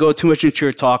don't want to go too much into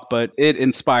your talk, but it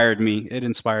inspired me.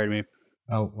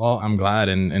 Oh, well, I'm glad.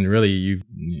 And really, you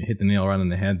hit the nail right on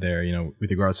the head there,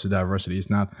 with regards to diversity. It's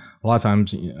not, a lot of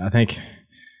times, I think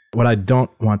what I don't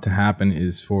want to happen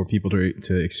is for people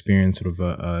to experience sort of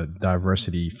a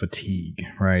diversity fatigue,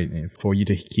 right? And for you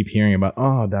to keep hearing about,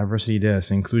 diversity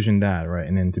this, inclusion that, right?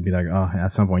 And then to be like,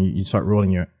 at some point you start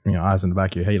rolling your eyes in the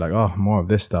back of your head, like, more of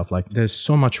this stuff. Like, there's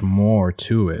so much more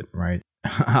to it, right?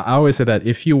 I always say that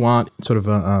if you want sort of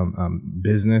a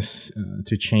business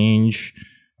to change,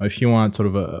 if you want sort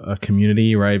of a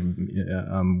community, right,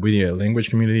 whether a language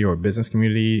community or a business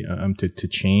community to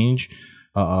change,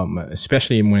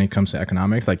 especially when it comes to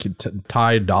economics, like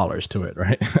tie dollars to it,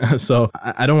 right? So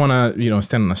I don't want to,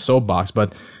 stand on a soapbox,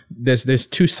 but there's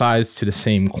two sides to the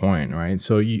same coin, right?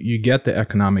 So you get the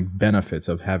economic benefits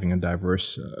of having a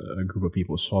diverse group of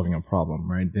people solving a problem,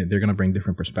 right? They're going to bring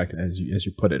different perspectives, as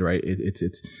you put it, right?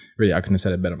 It's really, I couldn't have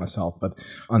said it better myself. But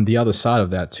on the other side of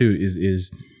that too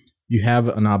is you have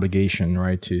an obligation,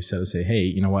 right, to say, hey,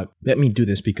 you know what? Let me do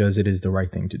this because it is the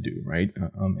right thing to do, right?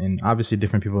 And obviously,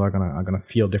 different people are gonna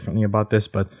feel differently about this,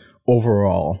 but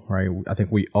overall, right, I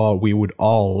think we would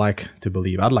all like to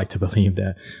believe. I'd like to believe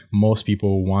that most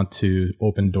people want to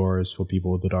open doors for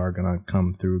people that are gonna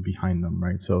come through behind them,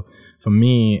 right? So for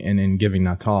me, and in giving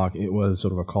that talk, it was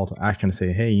sort of a call to action to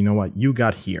say, hey, you know what? You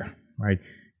got here, right?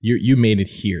 You made it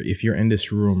here. If you're in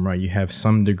this room, right, you have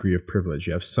some degree of privilege.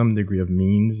 You have some degree of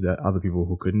means that other people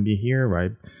who couldn't be here,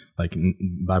 right, like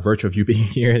by virtue of you being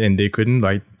here and they couldn't,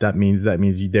 right, that means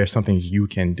there's some things you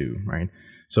can do, right?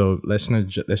 So let's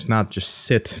not just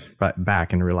sit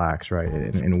back and relax, right,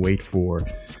 and wait for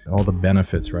all the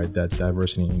benefits, right, that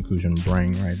diversity and inclusion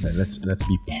bring, right? Let's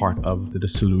be part of the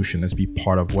solution. Let's be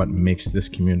part of what makes this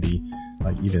community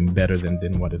like even better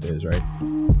than what it is, right?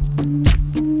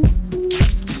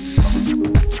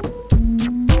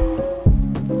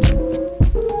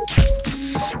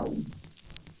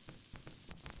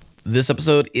 This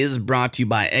episode is brought to you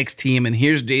by X-Team, and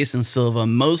here's Jason Silva,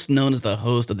 most known as the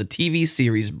host of the TV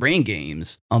series Brain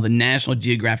Games on the National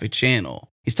Geographic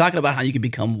Channel. He's talking about how you can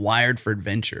become wired for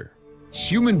adventure.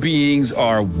 Human beings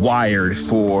are wired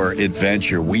for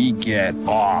adventure. We get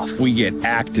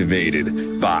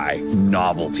activated by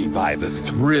novelty, by the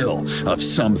thrill of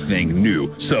something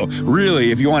new. So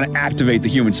really, if you want to activate the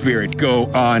human spirit, go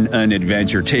on an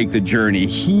adventure, take the journey,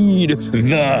 heed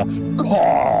the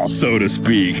call, so to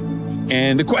speak.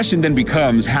 And the question then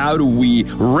becomes, how do we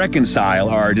reconcile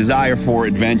our desire for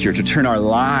adventure to turn our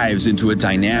lives into a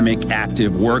dynamic,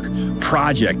 active work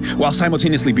project while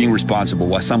simultaneously being responsible,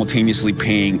 while simultaneously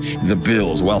paying the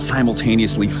bills, while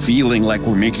simultaneously feeling like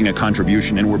we're making a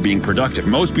contribution and we're being productive?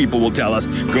 Most people will tell us,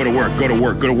 go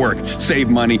to work, save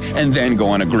money, and then go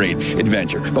on a great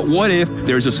adventure. But what if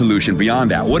there's a solution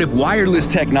beyond that? What if wireless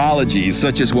technologies,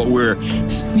 such as what we're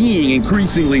seeing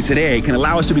increasingly today, can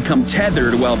allow us to become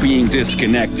tethered while being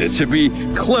disconnected, to be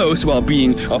close while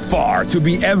being afar, to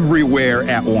be everywhere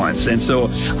at once? And so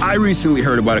I recently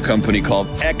heard about a company called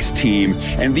X-Team,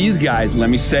 and these guys, let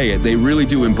me say it, they really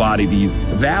do embody these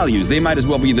values. They might as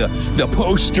well be the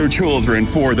poster children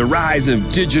for the rise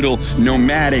of digital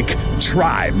nomadic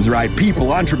tribes, right?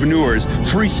 People, entrepreneurs,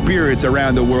 free spirits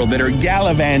around the world that are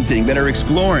gallivanting, that are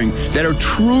exploring, that are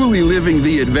truly living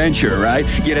the adventure, right?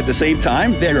 Yet at the same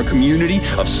time, they're a community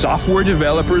of software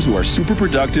developers who are super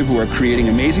productive, who are creating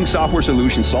amazing software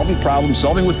solutions, solving problems,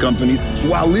 solving with companies,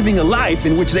 while living a life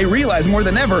in which they realize more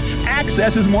than ever,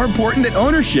 access is more important than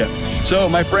ownership. So,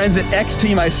 my friends at X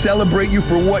Team, I celebrate you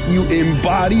for what you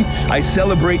embody. I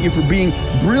celebrate you for being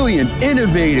brilliant,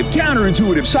 innovative,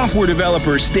 counterintuitive software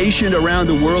developers stationed around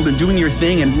the world and doing your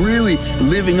thing and really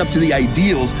living up to the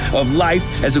ideals of life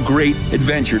as a great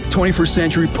adventure. 21st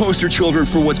century poster children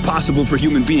for what's possible for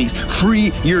human beings.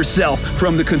 Free yourself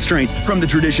from the constraints, from the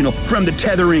traditional, from the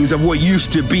tetherings of what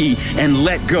used to be, and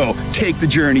let go. Take the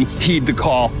journey, heed the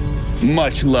call.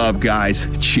 Much love, guys.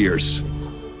 Cheers.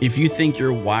 If you think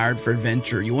you're wired for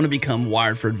adventure, you want to become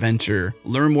wired for adventure,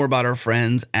 learn more about our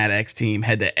friends at X Team.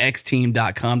 Head to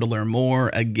xteam.com to learn more.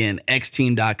 Again,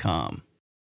 xteam.com.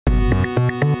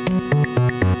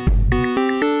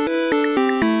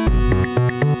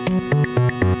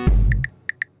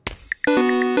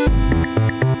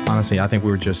 Honestly, I think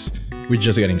we're just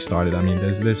getting started. I mean,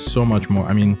 there's so much more.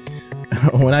 I mean,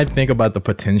 when I think about the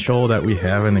potential that we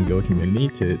have in the Go community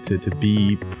to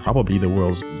be probably the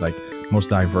world's most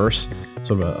diverse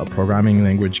sort of a programming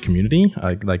language community,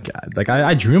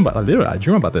 I dream about, literally I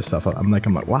dream about this stuff. I'm like,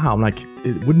 wow,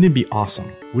 wouldn't it be awesome?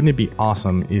 Wouldn't it be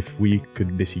awesome if we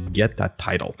could basically get that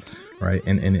title, right?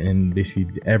 And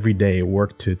basically every day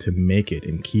work to make it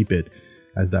and keep it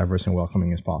as diverse and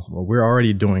welcoming as possible. We're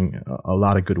already doing a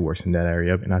lot of good work in that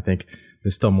area, and I think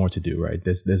there's still more to do, right?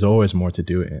 There's always more to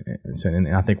do,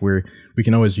 and I think we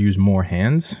can always use more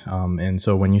hands. And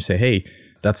so when you say, hey,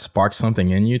 that sparks something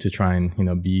in you to try and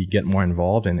get more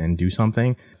involved and do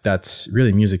something, that's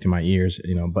really music to my ears.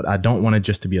 But I don't want it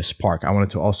just to be a spark. I want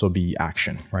it to also be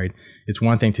action, right? It's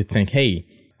one thing to think, hey,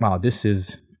 wow,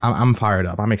 I'm fired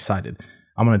up, I'm excited,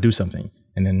 I'm gonna do something.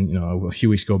 And then, a few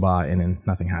weeks go by and then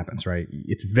nothing happens, right?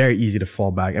 It's very easy to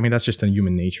fall back. I mean, that's just a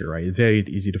human nature, right? It's very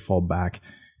easy to fall back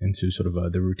into sort of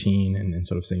the routine and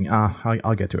sort of saying,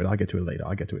 I'll get to it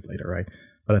later, right?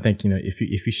 But I think,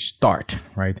 if you start,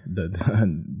 right, the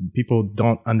people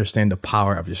don't understand the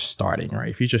power of just starting, right?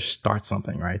 If you just start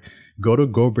something, right, go to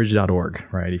gobridge.org,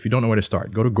 right? If you don't know where to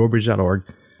start, go to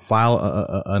gobridge.org, file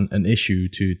an issue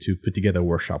to put together a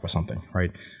workshop or something,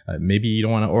 right? Maybe you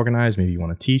don't want to organize, maybe you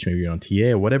want to teach, maybe you want to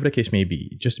TA, or whatever the case may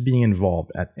be. Just being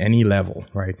involved at any level,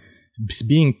 right?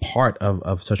 Being part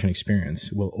of such an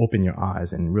experience will open your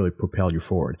eyes and really propel you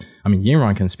forward. I mean,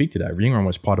 Yingrong can speak to that. Yingrong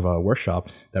was part of a workshop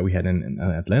that we had in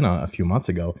Atlanta a few months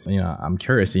ago. I'm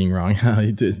curious, Yingrong,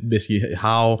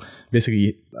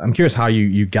 I'm curious how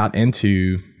you got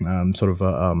into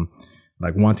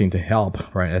wanting to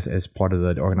help, right, as part of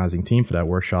the organizing team for that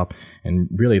workshop. And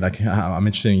really, I'm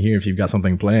interested in hearing if you've got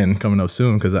something planned coming up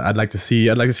soon, because I'd like to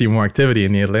see more activity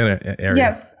in the Atlanta area.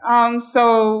 Yes.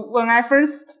 So when I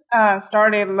first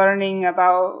started learning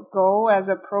about Go as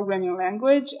a programming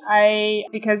language,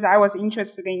 because I was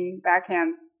interested in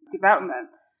backend development.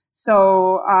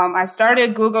 So I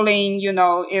started Googling,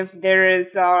 if there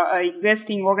is an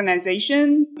existing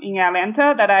organization in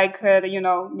Atlanta that I could,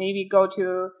 maybe go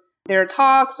to their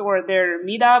talks or their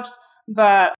meetups.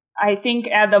 But I think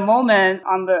at the moment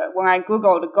when I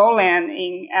Googled Golang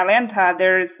in Atlanta,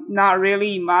 there's not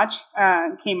really much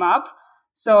came up.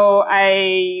 So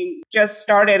I just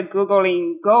started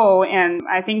Googling Go, and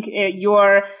I think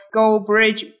your Go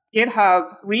Bridge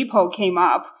GitHub repo came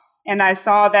up, and I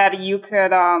saw that you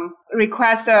could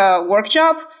request a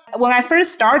workshop. When I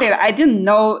first started, I didn't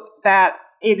know that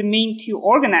it meant to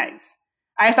organize.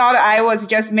 I thought I was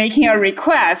just making a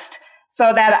request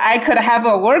so that I could have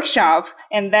a workshop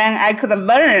and then I could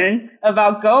learn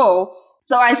about Go.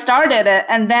 So I started it,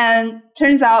 and then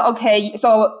turns out, okay,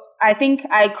 so I think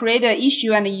I created an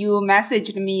issue and you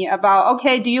messaged me about,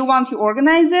 okay, do you want to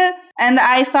organize it? And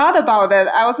I thought about it.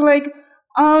 I was like,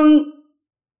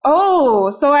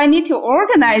 so I need to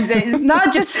organize it. It's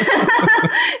not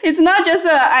just,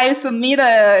 I submit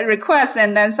a request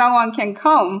and then someone can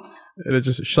come. And it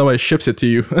just somebody ships it to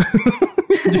you.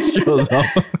 It just shows up.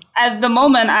 At the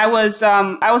moment, I was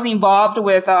involved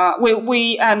with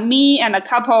me and a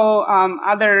couple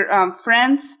other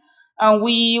friends.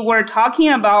 We were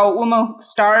talking about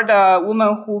start a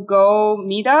Women Who Go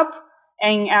meetup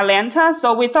in Atlanta.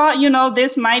 So we thought,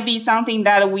 this might be something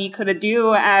that we could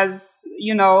do as,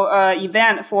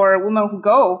 event for Women Who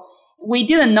Go. We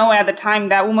didn't know at the time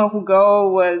that Women Who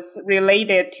Go was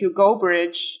related to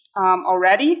GoBridge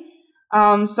already.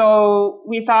 So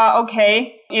we thought,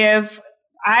 okay, if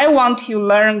I want to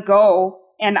learn Go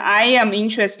and I am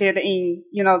interested in,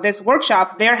 this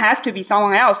workshop, there has to be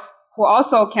someone else who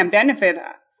also can benefit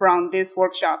from this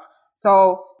workshop.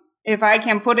 So if I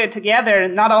can put it together,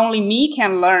 not only me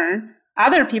can learn,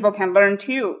 other people can learn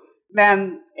too.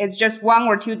 Then it's just 1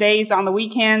 or 2 days on the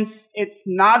weekends. It's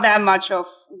not that much of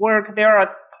work. There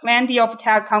are plenty of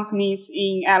tech companies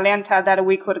in Atlanta that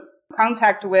we could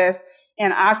contact with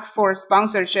and ask for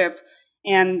sponsorship.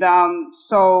 And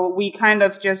so we kind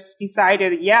of just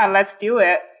decided, yeah, let's do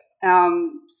it.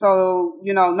 So,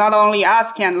 not only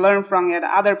us can learn from it,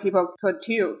 other people could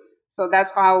too. So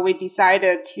that's how we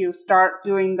decided to start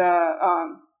doing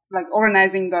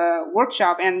organizing the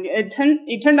workshop. And it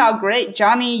turned out great.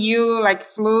 Johnny, you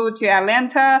flew to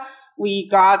Atlanta. We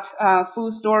got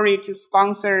Full Story to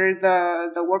sponsor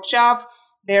the workshop.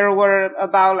 There were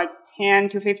about 10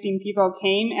 to 15 people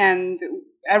came, and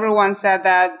everyone said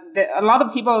that a lot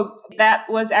of people, that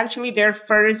was actually their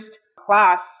first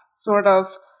class sort of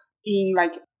in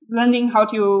learning how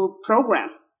to program.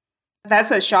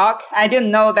 That's a shock. I didn't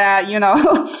know that,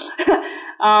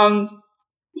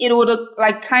 it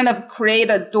would kind of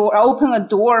create a door, open a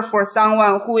door for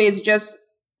someone who is just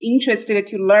interested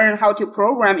to learn how to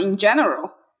program in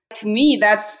general. To me,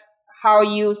 that's how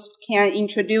you can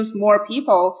introduce more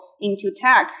people into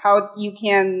tech, how you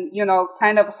can,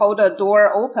 kind of hold a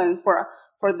door open for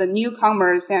the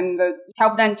newcomers and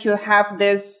help them to have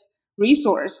this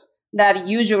resource that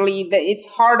usually it's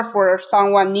hard for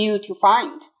someone new to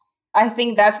find. I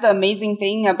think that's the amazing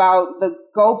thing about the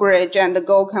Go Bridge and the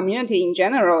Go community in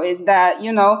general is that,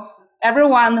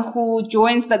 everyone who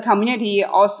joins the community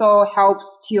also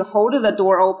helps to hold the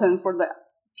door open for the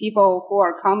people who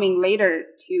are coming later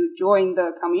to join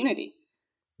the community.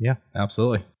 Yeah,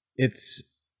 absolutely.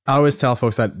 I always tell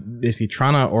folks that basically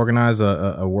trying to organize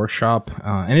a workshop,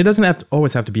 and it doesn't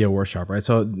always have to be a workshop, right?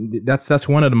 So that's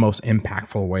one of the most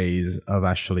impactful ways of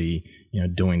actually,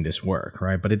 doing this work,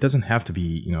 right? But it doesn't have to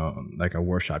be, like a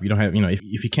workshop. You don't have,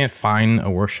 if you can't find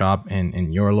a workshop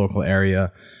in your local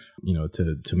area,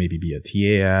 to maybe be a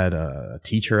TA at, a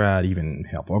teacher at, even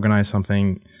help organize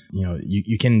something,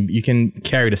 you can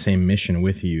carry the same mission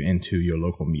with you into your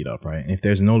local meetup, right? And if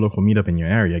there's no local meetup in your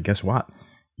area, guess what?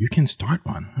 You can start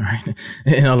one, right?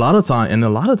 And a lot of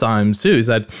times too, is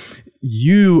that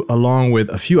you, along with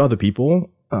a few other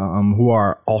people, who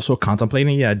are also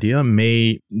contemplating the idea,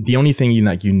 the only thing you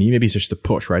need maybe is just to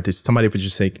push, right? Somebody would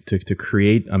just say to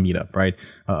create a meetup, right?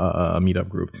 A meetup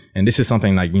group. And this is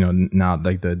something now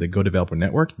the Go Developer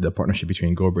Network, the partnership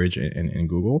between GoBridge and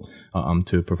Google,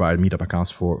 to provide meetup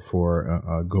accounts for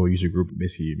Go user group,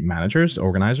 basically managers,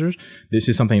 organizers. This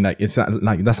is something that's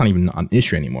not even an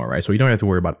issue anymore, right? So you don't have to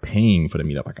worry about paying for the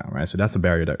meetup account, right? So that's a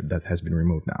barrier that has been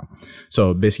removed now.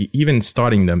 So basically, even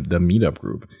starting the meetup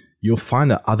group, you'll find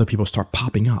that other people start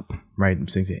popping up, right?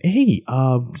 Saying, hey,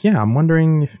 I'm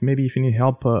wondering if you need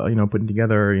help, putting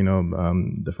together,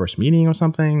 the first meeting or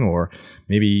something, or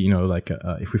maybe,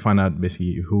 if we find out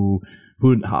basically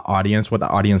what the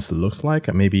audience looks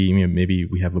like, maybe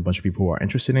we have a bunch of people who are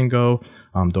interested in Go,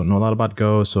 don't know a lot about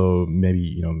Go, so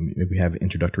maybe we have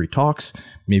introductory talks,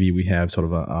 maybe we have sort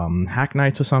of a hack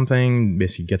nights or something,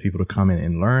 basically get people to come in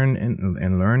and learn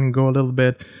and learn Go a little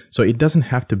bit. So it doesn't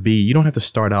have to be, you don't have to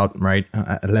start out right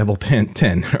at level 10,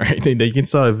 right? They can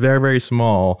start very, very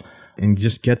small and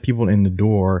just get people in the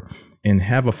door and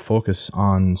have a focus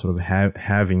on sort of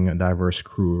having a diverse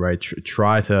crew, right?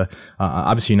 Try to,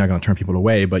 obviously you're not going to turn people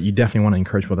away, but you definitely want to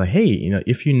encourage people that, hey,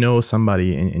 if you know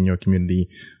somebody in your community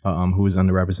who is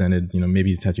underrepresented,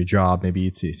 maybe it's at your job, maybe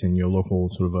it's in your local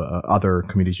sort of other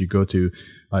communities you go to,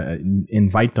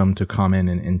 invite them to come in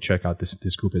and check out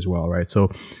this group as well, right?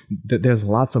 So there's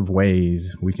lots of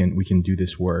ways we can do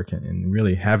this work, and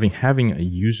really having a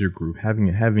user group,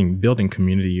 building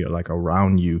community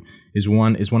around you is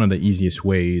one of the easiest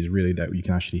ways really that you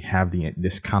can actually have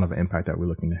this kind of impact that we're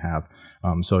looking to have.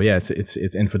 So yeah, it's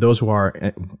and for those who are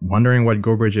wondering what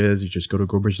GoBridge is, you just go to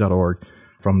gobridge.org.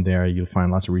 From there, you'll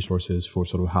find lots of resources for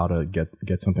sort of how to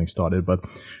get something started. But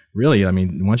really,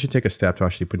 once you take a step to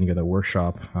actually putting together a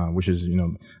workshop, which is,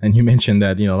 and you mentioned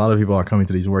that, a lot of people are coming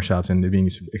to these workshops and they're being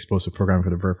exposed to programming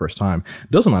for the very first time.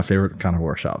 Those are my favorite kind of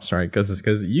workshops, right?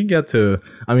 Because you get to,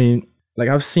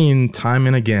 I've seen time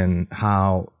and again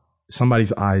how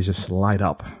somebody's eyes just light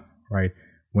up, right?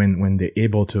 When they're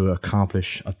able to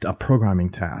accomplish a programming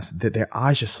task, that their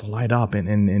eyes just light up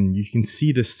and you can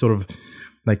see this sort of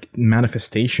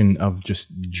manifestation of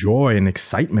just joy and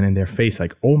excitement in their face,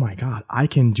 oh my God, I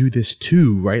can do this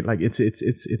too, right?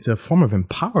 It's a form of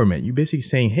empowerment. You're basically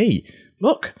saying, hey,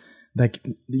 look, like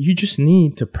you just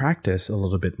need to practice a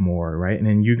little bit more, right? And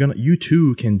then you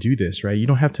too can do this, right? You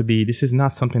don't have to be, this is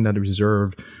not something that is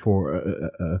reserved for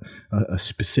a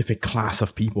specific class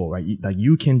of people, right? Like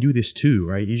you can do this too,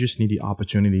 right? You just need the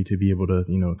opportunity to be able to,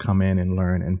 come in and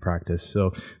learn and practice.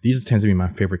 So these tend to be my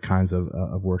favorite kinds of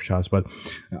workshops. But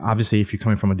obviously, if you're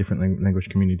coming from a different language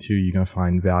community too, you're going to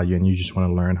find value and you just want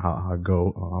to learn how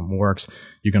Go works.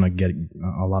 You're going to get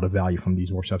a lot of value from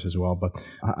these workshops as well. But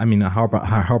I mean, I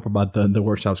harp about the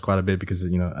workshops quite a bit because,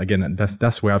 again,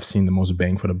 that's where I've seen the most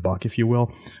bang for the buck, if you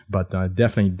will. But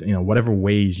definitely, whatever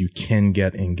ways you can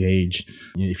get engaged.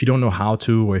 If you don't know how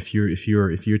to, or if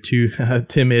you're too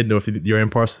timid, or if your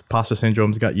imposter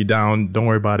syndrome's got you down, don't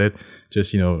worry about it.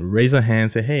 Just, raise a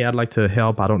hand, say, hey, I'd like to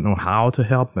help. I don't know how to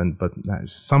help. But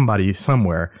somebody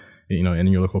somewhere, in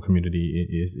your local community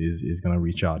is going to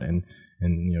reach out and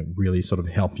really sort of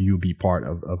help you be part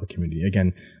of a community.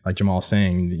 Again, like Jamal was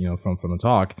saying, from the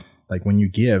talk, like when you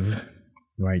give,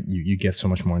 right, you get so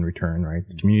much more in return, right?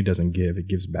 The community doesn't give, it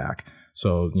gives back.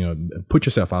 So, put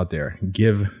yourself out there,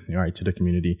 give, right, to the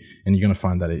community, and you're going to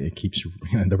find that it keeps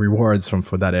the rewards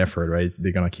for that effort, right?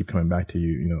 They're going to keep coming back to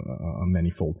you,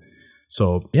 manifold.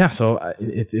 So, yeah, so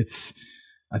it's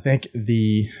I think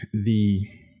the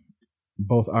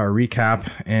both our recap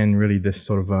and really this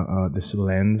sort of this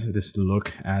lens, this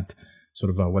look at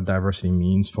sort of what diversity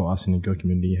means for us in the Go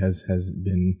community has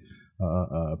been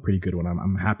a pretty good one.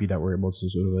 I'm happy that we're able to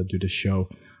sort of do this show.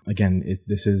 Again,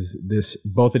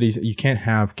 both of these, you can't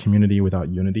have community without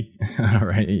unity,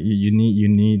 right? You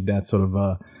need that sort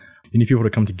of you need people to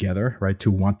come together, right, to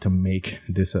want to make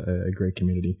this a great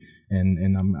community.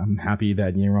 And I'm happy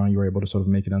that Yingrong, you were able to sort of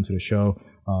make it onto the show.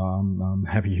 I'm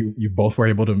happy you both were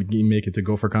able to make it to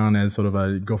GopherCon as sort of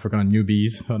a GopherCon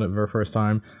newbies for the very first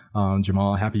time.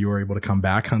 Jamal, happy you were able to come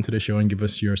back onto the show and give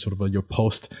us your sort of your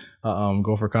post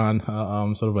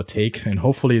GopherCon sort of a take. And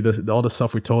hopefully all the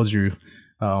stuff we told you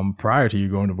prior to you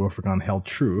going to GopherCon held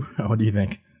true. What do you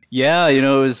think? Yeah, it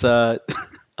was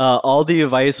all the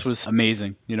advice was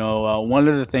amazing. One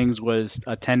of the things was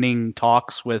attending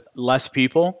talks with less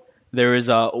people. There was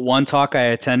one talk I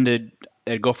attended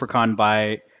at GopherCon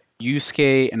by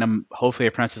Yusuke, and hopefully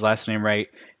I pronounced his last name right,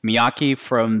 Miyake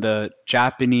from the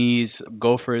Japanese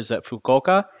Gophers at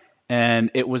Fukuoka,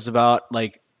 and it was about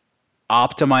like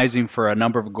optimizing for a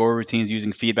number of Go routines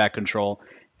using feedback control.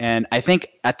 And I think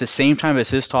at the same time as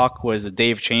his talk was a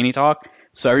Dave Cheney talk,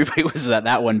 so everybody was at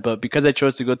that one. But because I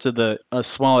chose to go to a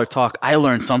smaller talk, I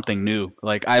learned something new.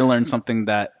 Like I learned something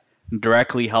that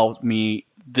directly helped me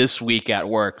this week at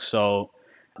work. So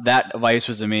that advice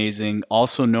was amazing.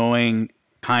 Also knowing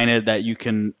kind of that you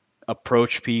can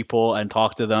approach people and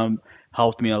talk to them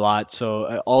helped me a lot.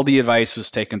 So all the advice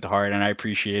was taken to heart, and I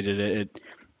appreciated it.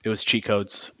 It was cheat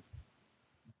codes.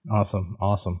 Awesome.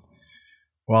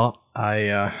 Well,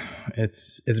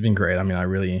 it's been great. I mean, I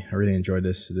really enjoyed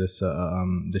this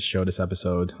show, this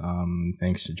episode.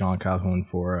 Thanks to Jon Calhoun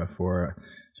for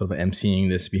sort of emceeing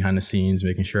this behind the scenes,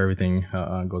 making sure everything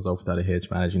goes off without a hitch,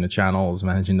 managing the channels,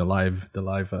 managing the live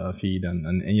feed,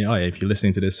 and if you're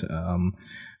listening to this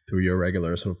through your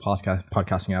regular sort of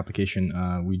podcasting application,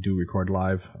 we do record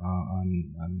live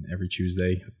on every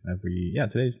Tuesday.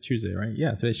 Today's Tuesday, right?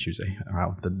 Yeah, today's Tuesday.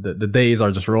 Wow, the days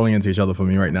are just rolling into each other for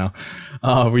me right now.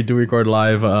 We do record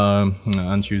live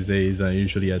on Tuesdays,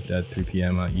 usually at 3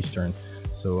 p.m. Eastern.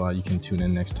 So you can tune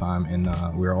in next time. And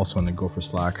we're also on the Gopher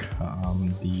Slack,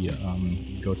 the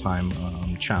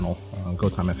GoTime channel,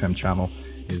 GoTime FM channel.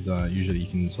 Is usually you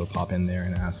can sort of pop in there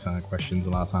and ask questions. A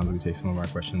lot of times we take some of our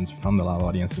questions from the live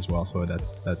audience as well, so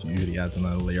that usually adds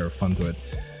another layer of fun to it.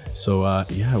 So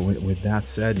with that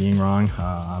said, Yingrong,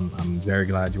 I'm very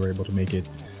glad you were able to make it.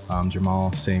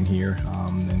 Jamal, same here,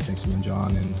 and thanks again,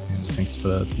 John, and thanks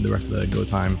for the rest of the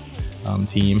GoTime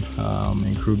team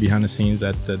and crew behind the scenes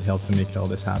that helped to make all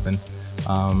this happen.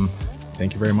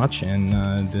 Thank you very much,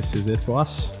 and this is it for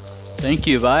us. Thank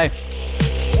you. Bye.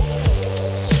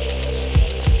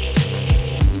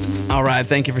 All right,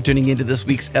 thank you for tuning into this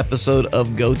week's episode of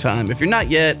GoTime. If you're not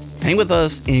yet, hang with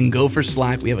us in Gopher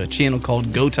Slack. We have a channel called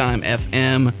GoTime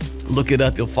FM. Look it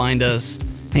up, you'll find us.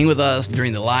 Hang with us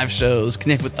during the live shows,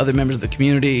 connect with other members of the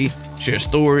community, share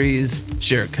stories,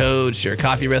 share code, share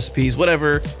coffee recipes,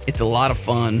 whatever. It's a lot of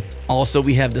fun. Also,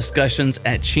 we have discussions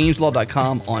at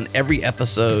changelog.com on every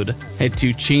episode. Head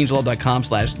to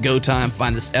changelog.com/GoTime,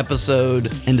 find this episode,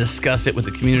 and discuss it with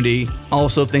the community.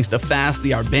 Also, thanks to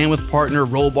Fastly, our bandwidth partner,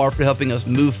 Rollbar for helping us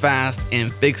move fast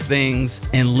and fix things,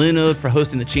 and Linode for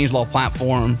hosting the Changelog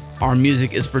platform. Our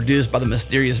music is produced by the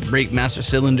mysterious Breakmaster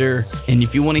Cylinder. And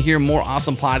if you want to hear more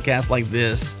awesome podcasts like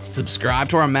this, subscribe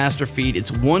to our master feed.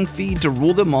 It's one feed guaranteed to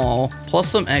rule them all, plus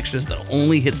some extras that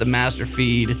only hit the master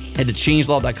feed. Head to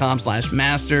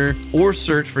changelog.com/master or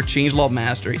search for Changelog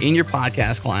Master in your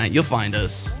podcast client. You'll find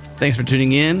us. Thanks for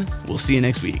tuning in. We'll see you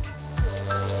next week.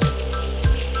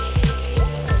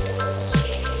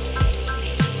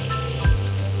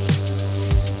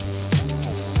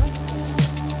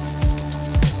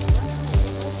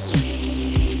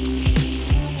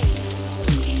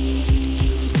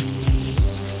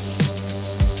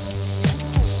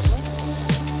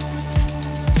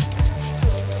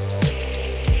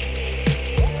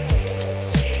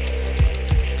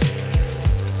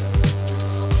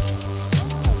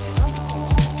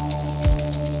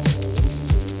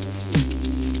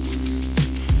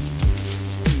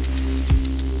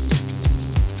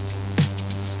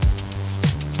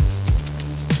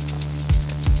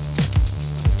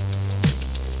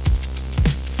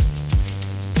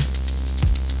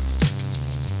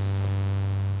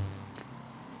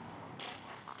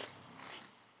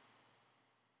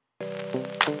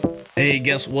 Hey,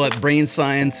 guess what? Brain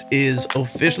Science is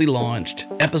officially launched.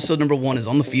 Episode number 1 is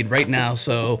on the feed right now,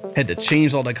 so head to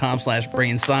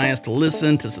changelog.com/brainscience to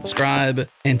listen, to subscribe,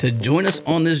 and to join us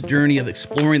on this journey of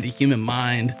exploring the human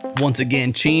mind. Once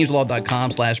again,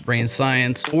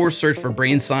 changelog.com/brainscience or search for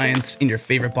Brain Science in your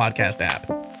favorite podcast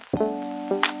app.